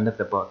the end of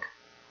the book.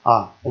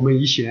 我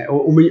们一起来，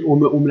我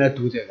们来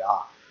读这个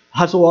啊。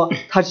他说，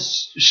他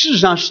事实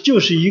上就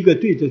是一个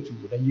对着主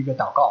的一个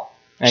祷告，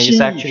心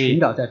意倾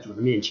倒在主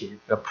的面前。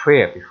A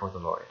prayer before the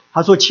Lord.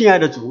 他说：“亲爱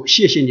的主，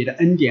谢谢你的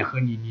恩典和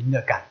你灵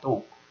的感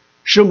动，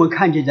使我们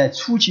看见在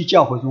初期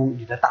教会中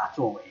你的大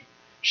作为，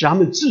使他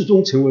们至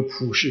终成为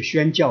普世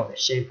宣教的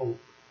先锋。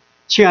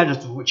亲爱的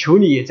主，求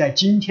你也在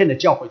今天的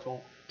教会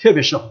中，特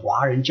别是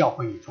华人教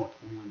会里做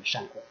同样的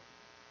善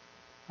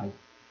功。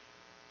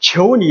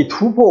求你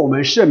突破我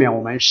们，赦免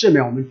我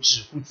们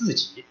只顾自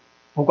己，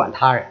不管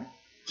他人，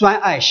专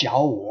爱小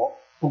我，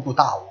不顾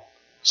大我，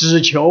只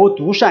求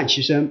独善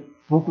其身，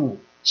不顾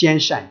兼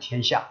善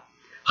天下。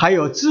还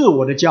有自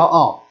我的骄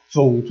傲，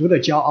种族的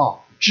骄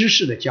傲，知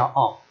识的骄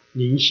傲，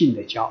灵性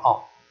的骄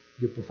傲，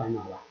就不烦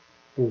恼了，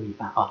不一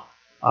般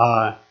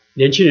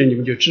年轻人你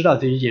们就知道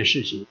这一件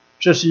事情，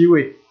这是一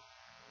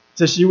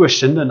位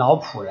神的老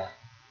仆人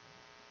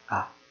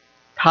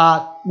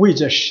他为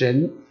着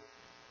神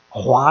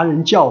华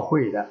人教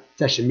会的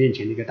在神面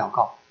前的一个祷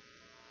告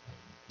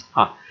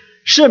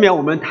赦免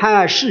我们贪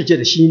爱世界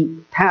的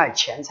心，贪爱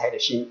钱财的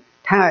心，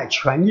贪爱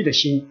权力的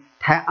心，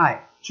贪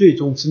爱最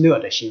终之乐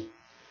的心。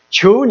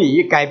求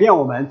你改变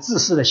我们自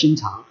私的心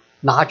肠，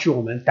拿去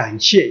我们胆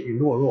怯与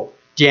懦弱，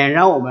点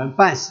燃我们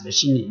半死的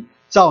心灵，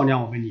照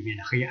亮我们里面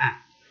的黑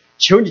暗。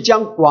求你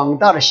将广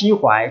大的心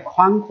怀，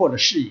宽阔的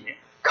视野，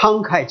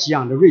慷慨激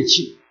昂的锐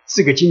气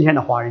赐给今天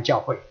的华人教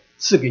会，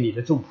赐给你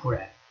的众仆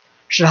人，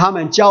使他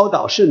们教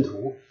导圣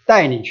徒，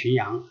带领群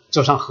羊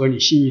走上合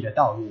你心意的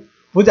道路，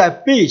不再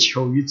被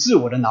囚于自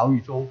我的牢狱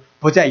中，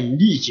不再以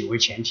利己为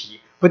前提，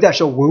不再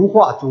受文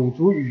化、种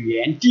族、语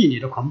言、地理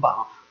的捆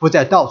绑，不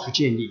再到处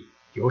建立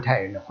犹太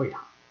人的会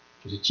堂，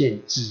就是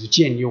只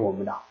建立我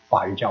们的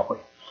华人教会，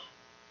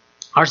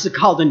而是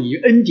靠着你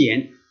恩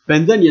典，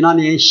本着你那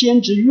连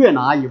先知约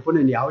拿也不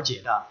能了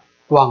解的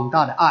广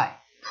大的爱、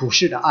普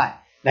世的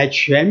爱，来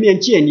全面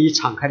建立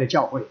敞开的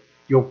教会，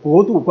有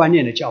国度观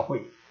念的教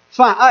会，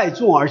泛爱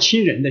众而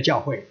亲仁的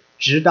教会，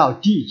直到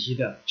地极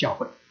的教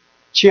会。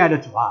亲爱的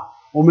主啊，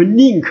我们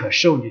宁可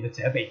受你的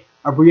责备，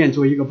而不愿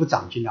做一个不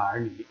长进的儿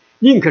女；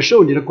宁可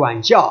受你的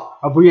管教，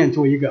而不愿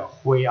做一个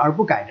悔而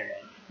不改的人；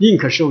宁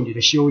可受你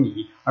的修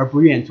理，而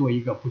不愿做一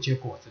个不结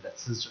果子的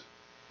枝子。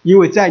因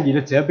为在你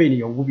的责备里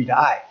有无比的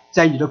爱，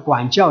在你的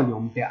管教里我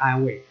们得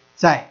安慰，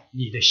在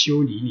你的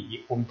修理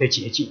里我们得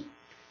洁净。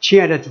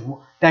亲爱的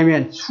主，但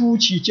愿初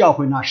期教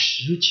会那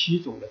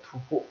17种的突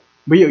破，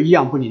没有一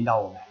样不领导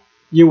我们，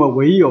因为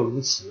唯有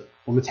如此，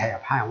我们才有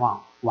盼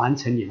望完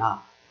成你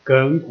那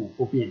亘古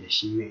不变的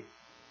心愿。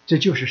这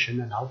就是神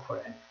的老仆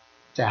人，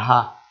在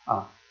他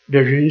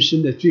的人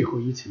生的最后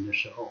一程的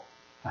时候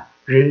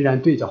仍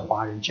然对着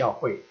华人教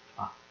会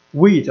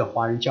为着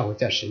华人教会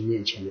在神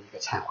面前的一个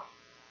忏悔。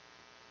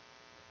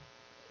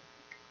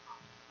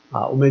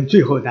我们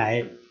最后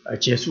来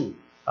结束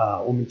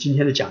我们今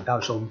天的讲道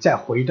的时候，我们再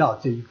回到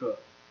这一个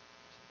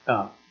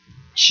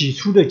起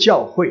初的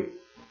教会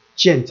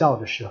建造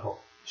的时候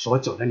所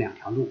走的2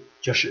条路，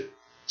就是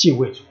敬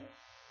畏主，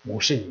无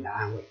视你的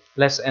安慰。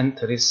Let's end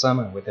today's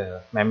sermon with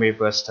a memory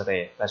verse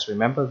today. Let's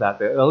remember that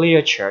the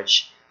earlier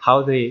church,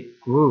 how they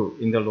grew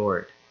in the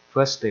Lord.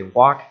 First, they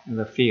walked in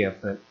the fear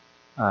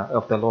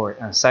of the Lord,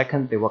 and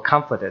second, they were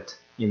comforted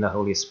in the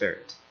Holy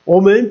Spirit.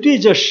 我们对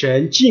着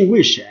神敬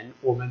畏神，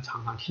我们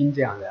常常听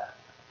这样的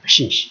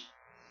信息。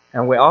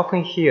And we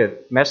often hear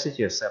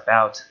messages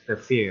about the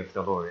fear of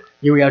the Lord.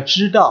 因为要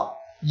知道，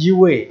一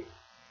位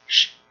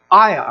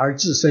爱而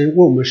至深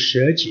为我们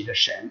舍己的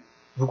神，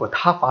如果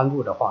他发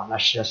怒的话，那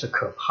实在是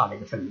可怕的一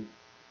个愤怒。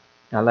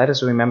Now let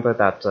us remember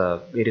that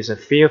it is a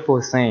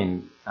fearful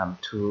thing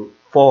to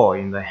fall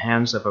in the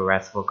hands of a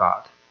wrathful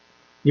God.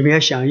 你们要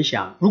想一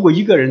想，如果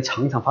一个人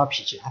常常发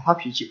脾气，他发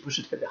脾气不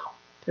是特别好，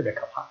特别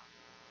可怕。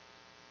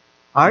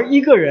而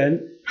一个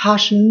人他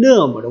是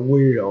那么的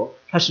温柔，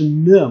他是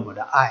那么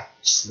的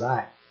慈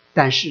爱，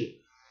但是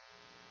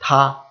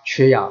他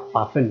却要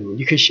发愤怒，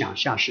你可以想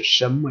象是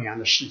什么样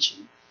的事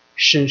情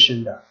深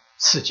深的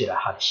刺激了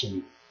他的心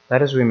灵。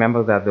Let us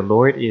remember that the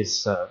Lord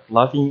is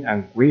loving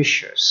and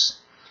gracious.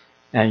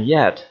 And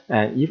yet,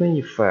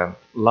 even if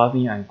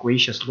loving and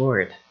gracious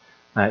Lord,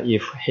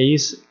 if he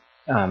is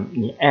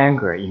in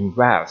anger, in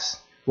wrath,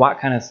 what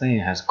kind of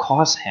thing has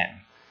caused him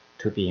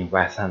to be in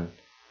wrath and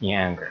in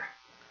anger?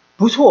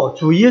 不错，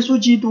主耶稣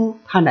基督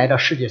他来到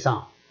世界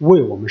上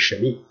为我们舍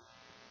命。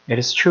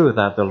It is true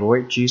that the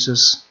Lord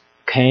Jesus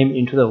came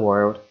into the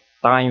world,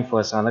 dying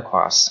for us on the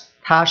cross.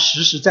 他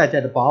实实在在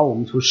的把我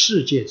们从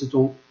世界之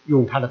中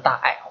用他的大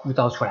爱呼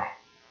召出来。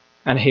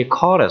And he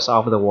called us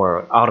out of the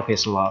world, out of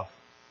his love.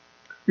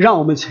 让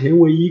我们成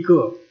为一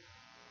个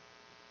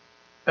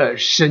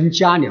神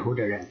家里头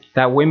的人。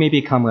That we may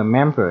become a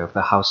member of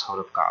the household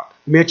of God.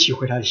 我们要体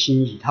会他的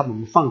心意，他把我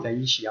们放在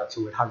一起，要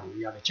成为他荣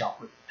耀的教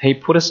会。He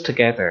put us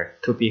together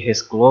to be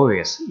his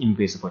glorious,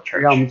 invisible church.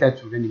 让我们在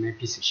主的里面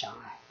彼此相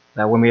爱。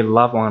That we may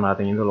love one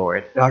another in the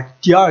Lord. 然后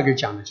第二个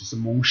讲的就是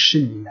蒙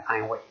圣灵的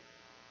安慰。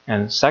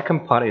And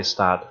second part is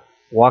that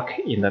walk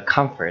in the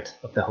comfort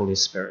of the Holy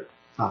Spirit.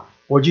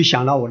 我就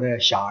想到我的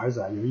小儿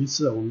子，有一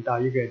次我们到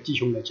一个弟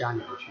兄的家里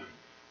头去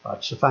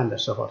吃饭的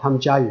时候，他们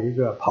家有一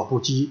个跑步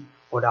机，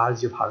我的儿子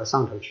就跑到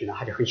上头去呢，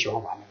他就很喜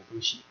欢玩那个东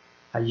西，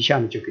他一下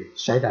子就给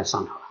摔在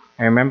上头了。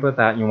I remember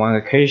that in one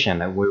occasion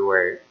that we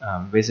were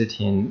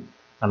visiting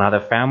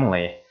another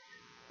family,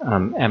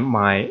 and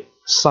my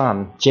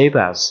son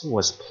Jabez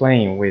was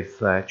playing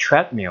with a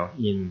treadmill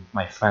in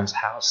my friend's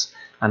house,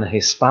 and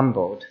he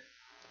stumbled.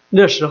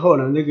 那时候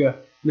呢，那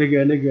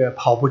个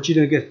跑步机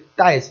的那个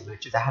带子呢，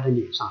就在他的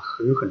脸上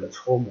狠狠的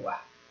搓磨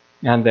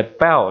And the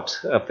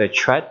belt of the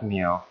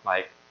treadmill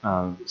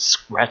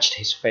scratched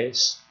his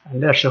face.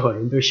 那时候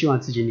人都希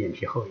望自己脸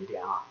皮厚一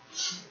点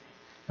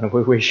And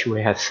we wish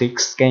we had thick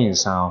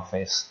skins on our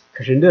face.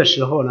 可是那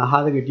时候呢，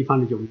他那个地方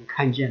呢，就我们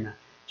看见呢，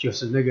就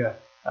是那个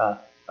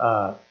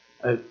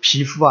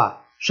皮肤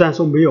虽然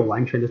说没有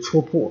完全的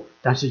戳破，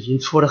但是已经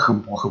戳得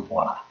很薄很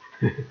薄了。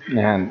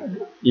And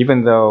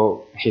even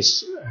though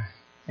his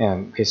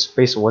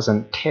face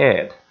wasn't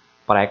teared,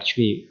 but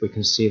actually we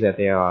can see that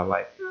there are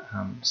like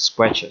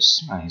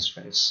scratches on his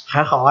face.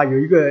 还好有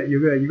一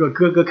个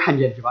哥哥看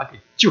见就把他给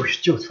救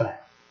出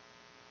来。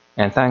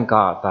And thank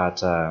God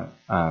that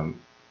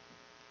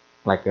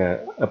like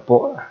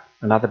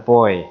another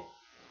boy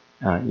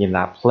in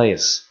that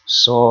place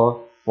saw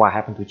what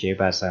happened to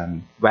Jabez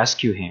and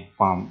rescued him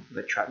from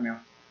the treadmill.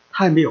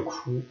 他也没有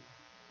哭，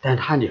但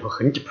他里头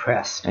很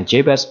depressed。 And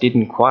Jabez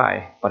didn't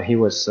cry, but he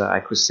was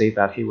I could see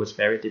that he was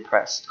very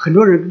depressed. 很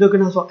多人都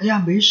跟他说，哎呀，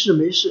没事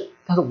没事，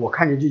但是我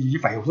看见就一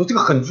反应，我说这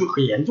个很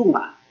严重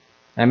了。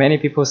And many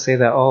people say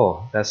that,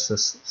 oh, that's a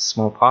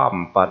small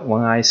problem, but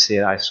when I see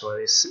it, I saw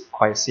it's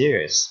quite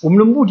serious. 我们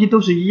的目的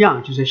都是一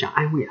样，就是想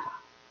安慰他。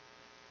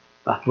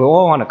We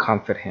all want to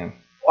comfort him.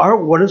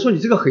 而我能说你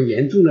这个很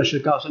严重的是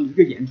告诉你这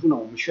个严重的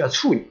我们需要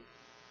处理。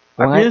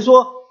别 When 人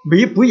说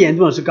不严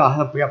重的是告诉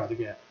他不要把这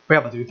个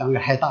当个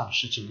太大的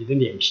事情，你的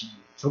脸皮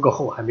足够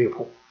厚还没有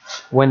破。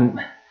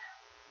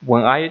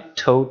when I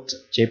told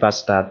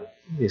Jabez that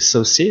it's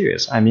so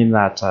serious, I mean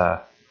that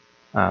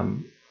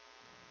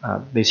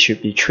this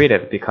should be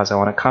treated because I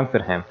want to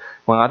comfort him.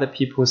 When other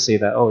people say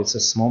that, oh, it's a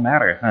small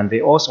matter, and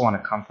they also want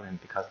to comfort him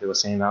because they were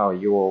saying, oh,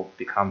 you will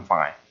become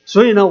fine.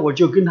 所以呢，我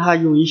就跟他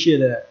用一些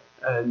的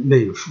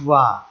冷敷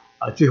啊，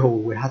最后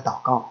为他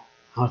祷告，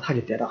然后他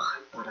就得到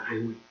很大的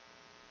安慰。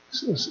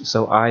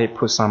So I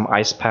put some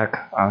ice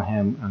pack on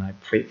him and I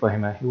prayed for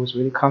him, and he was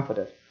really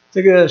comforted.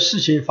 这个事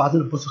情发生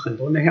的不是很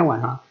多。那天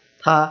晚上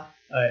他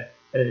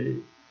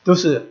都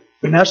是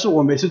本来是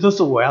我每次都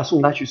是我要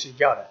送他去睡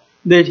觉的。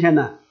那天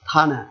呢，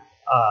他呢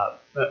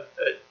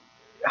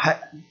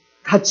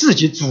他自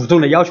己主动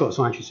的要求我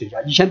送他去睡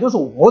觉。以前都是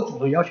我主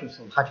动要求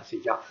送他去睡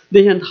觉，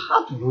那天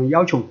他主动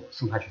要求我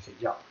送他去睡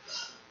觉。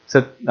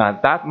So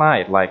that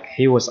night, like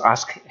he was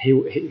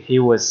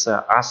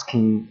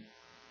asking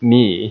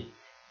me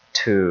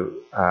to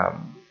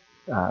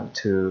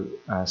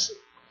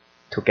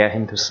get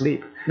him to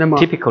sleep.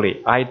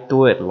 Typically, I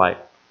do it like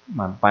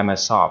by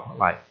myself,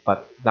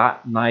 but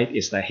that night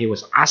is that he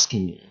was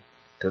asking me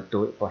to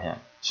do it for him.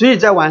 所以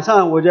在晚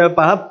上我就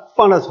把他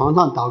放到床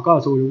上祷告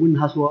的时候，我就问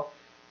他说：“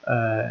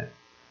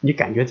你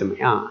感觉怎么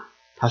样啊？”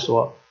他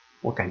说：“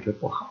我感觉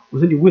不好。”我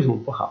说：“你为什么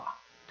不好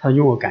啊？”他说：“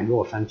因为我感觉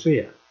我犯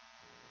罪了。”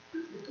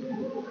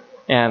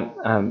 And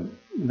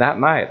that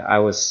night, I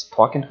was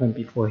talking to him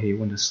before he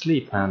went to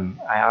sleep, and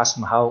I asked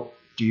him, "How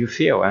do you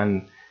feel?"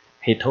 And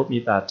he told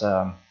me that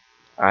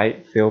I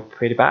feel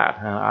pretty bad.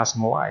 And I asked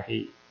him why.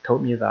 He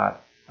told me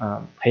that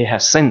he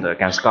has sinned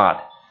against God.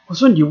 我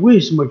说：“你为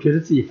什么觉得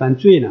自己犯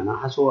罪呢？”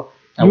他说：“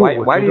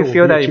 Why do you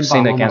feel that you've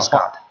sinned against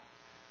God?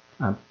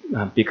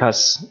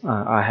 Because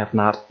I have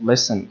not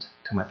listened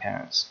to my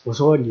parents. 我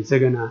说：“你这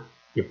个呢，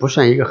也不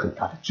算一个很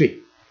大的罪，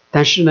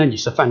但是呢，你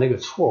是犯了一个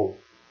错误，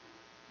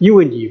因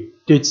为你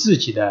对自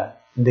己的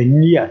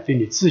能力啊，对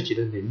你自己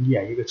的能力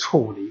啊，一个错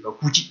误的一个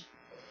估计。”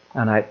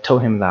 And I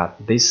told him that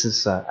this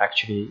is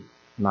actually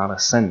not a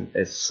sin;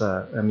 it's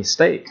a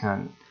mistake,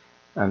 and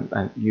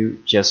you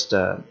just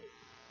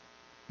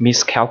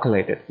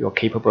miscalculated your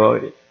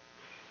capability.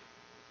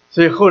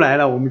 所以后来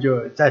呢，我们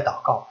就在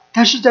祷告。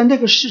但是在那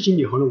个事情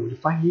以后呢，我就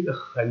发现一个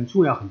很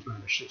重要的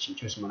事情，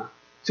就是什么呢？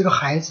这个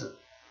孩子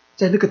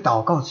在那个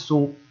祷告之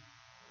中，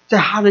在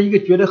他的一个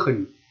觉得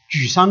很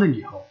沮丧的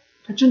里头，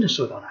他真的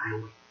受到了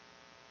安慰。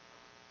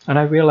And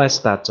I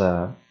realized that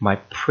my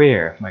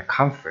prayer, my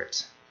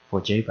comfort for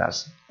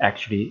Jabez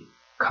actually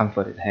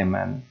comforted him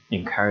and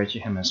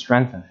encouraged him and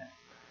strengthened him.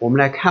 我们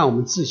来看我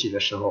们自己的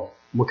时候，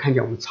我们看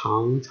见我们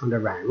常常的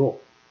软弱、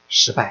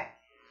失败。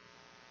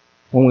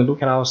When we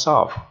look at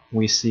ourselves,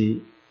 we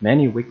see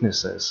many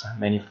weaknesses,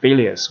 many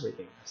failures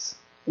within us.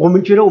 我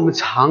们觉得我们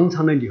常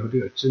常的里头都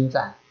有征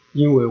战，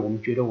因为我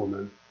们觉得我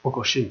们不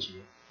够圣洁，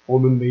我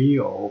们没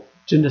有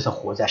真的是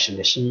活在神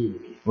的心意里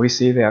面。We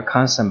see there are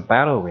constant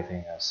battle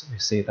within us. We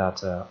see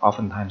that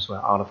oftentimes we're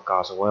out of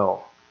God's will.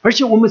 而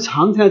且我们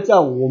常常在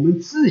我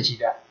们自己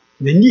的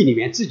能力里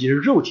面、自己的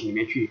肉体里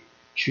面去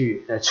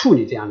处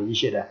理这样的一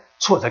些的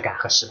挫折感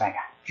和失败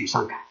感、沮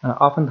丧感。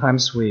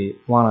Oftentimes we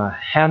want to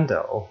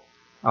handle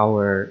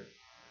our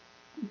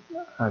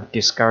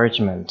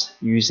discouragement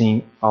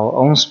using our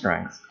own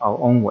strength, our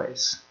own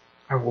ways.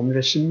 而我们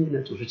的生命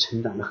呢，总是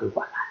成长得很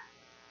缓慢。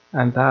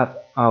And that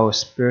our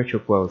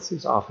spiritual growth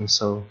is often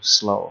so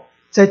slow.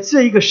 在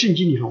这一个圣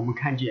经里头，我们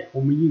看见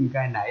我们应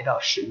该来到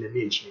神的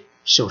面前，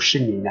受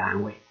圣灵的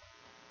安慰。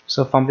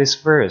So from this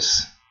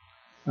verse,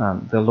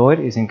 the Lord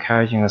is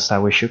encouraging us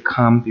that we should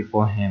come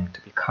before Him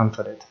to be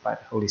comforted by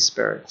the Holy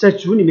Spirit. 在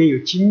主里面有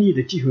经历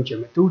的弟兄姐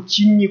妹都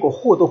经历过，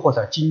或多或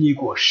少经历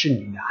过圣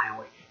灵的安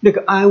慰，那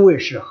个安慰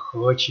是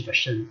何其的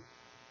深。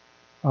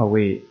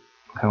We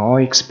can all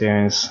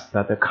experience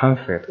that the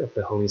comfort of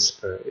the Holy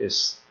Spirit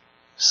is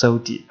so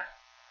deep.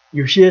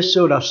 有些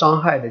受到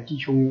伤害的弟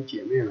兄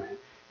姐妹们，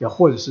也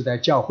或者是在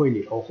教会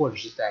里头，或者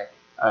是在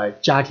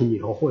家庭里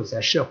头，或者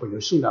在社会里头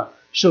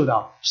受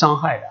到伤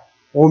害的，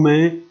我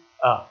们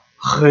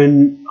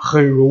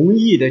很容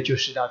易的就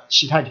是到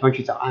其他地方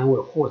去找安慰，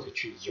或者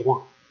去遗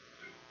忘。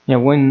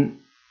When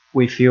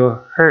we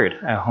feel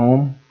hurt at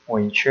home or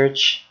in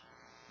church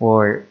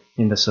or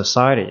in the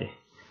society,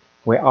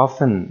 we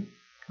often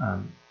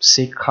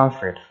seek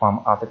comfort from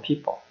other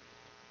people.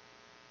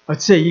 而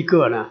这一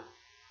个呢，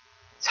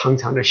常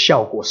常的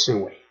效果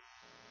甚微。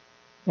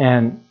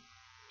And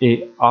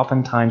it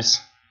oftentimes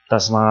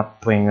does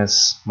not bring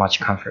us much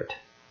comfort.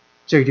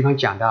 这个地方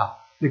讲到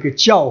那个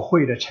教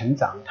会的成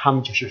长，他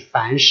们就是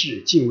凡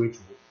事敬畏主，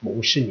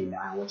蒙圣灵的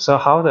安慰。So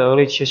how the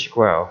early church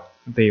grew,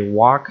 they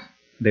walked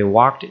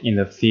in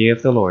the fear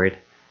of the Lord,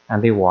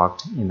 and they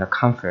walked in the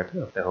comfort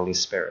of the Holy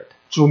Spirit.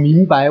 主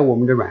明白我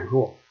们的软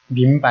弱，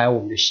明白我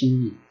们的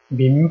心意，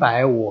明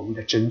白我们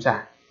的征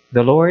战。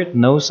The Lord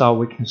knows our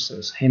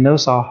weaknesses. He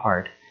knows our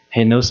heart.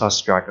 He knows our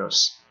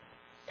struggles.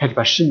 他就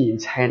把圣灵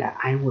差来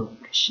安慰我们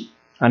的心。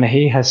And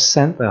He has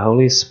sent the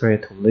Holy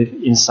Spirit to live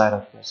inside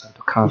of us and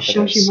to 你 comfort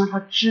相信 us. 吗？他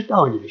知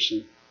道你的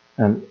心。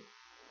 And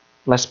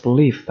let's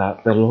believe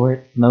that the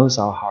Lord knows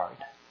our heart.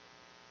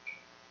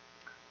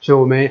 所以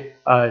我们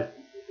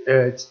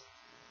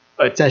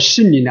在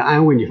圣灵的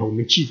安慰里头，我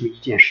们记住一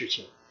件事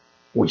情：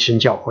委身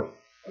教会，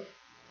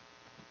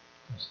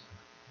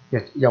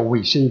要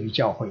委身于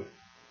教会。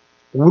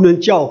无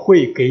论教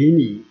会给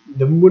你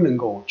能不能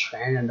够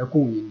全然的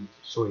供应你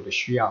所有的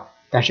需要，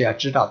但是要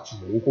知道主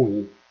能供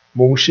应，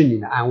蒙圣灵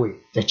的安慰，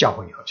在教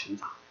会里头成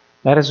长。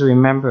 Let us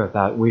remember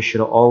that we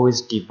should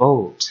always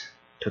devote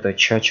to the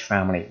church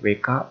family,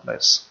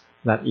 regardless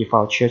that if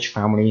our church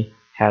family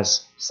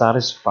has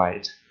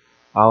satisfied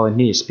our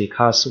needs,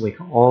 because we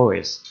can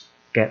always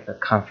get the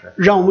comfort.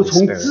 让我们 of the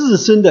从 Spirit. 自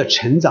身的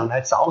成长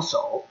来着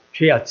手，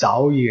却要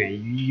着眼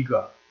于一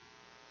个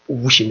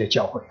无形的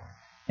教会。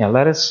 And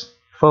let us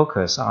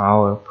focus on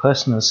our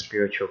personal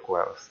spiritual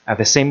growth. At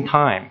the same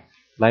time,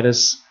 let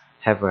us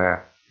have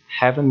a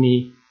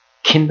heavenly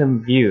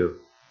kingdom view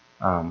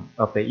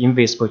of the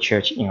invisible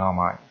church in our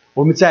mind.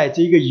 我们在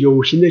这个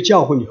有形的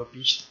教会里头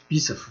彼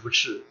此服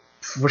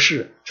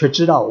侍，却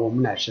知道我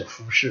们乃是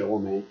服侍我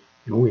们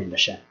永远的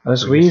神。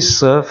 As we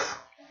serve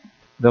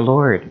the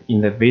Lord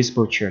in the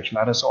visible church,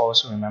 let us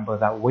also remember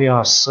that we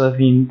are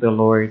serving the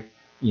Lord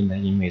in the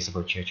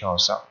invisible church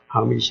also.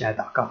 好，我们一起来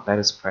祷告。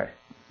 Let us pray.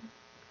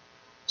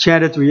 亲爱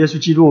的主耶稣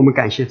基督，我们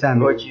感谢赞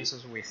美 Lord 你。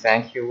 Jesus, we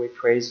thank you, we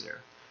praise you.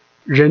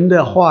 人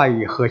的话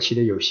语何其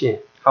的有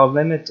限， How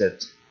limited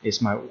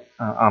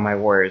are my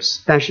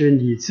words, 但是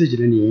你自己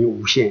的灵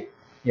无限。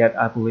 yet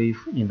I believe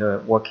in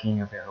the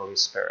working of the Holy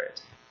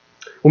Spirit.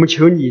 我们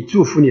求你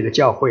祝福你的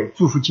教会，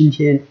祝福今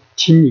天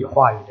听你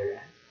话语的人。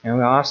 And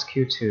we ask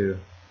you to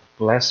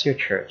bless your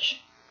church,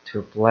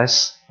 to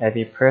bless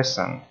every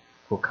person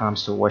who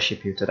comes to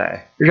worship you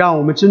today, 让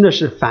我们真的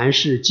是凡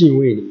事敬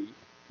畏你，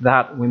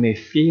 that we may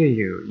fear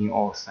you in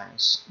all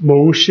things,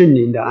 蒙圣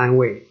灵的安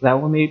慰， that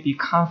we may be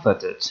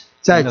comforted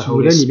在 in the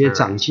主 Holy 的里面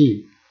长 Spirit,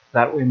 进，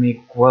 that we may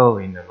grow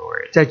in the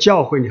Lord, 在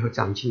教会里头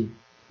长进，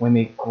 we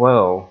may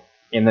grow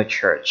in the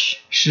church,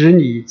 使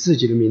你自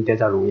己的名得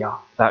到荣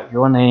耀。 that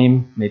your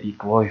name may be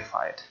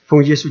glorified.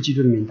 奉耶稣基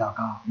督的名祷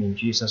告， In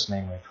Jesus'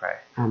 name we pray.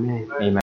 阿门。 Amen.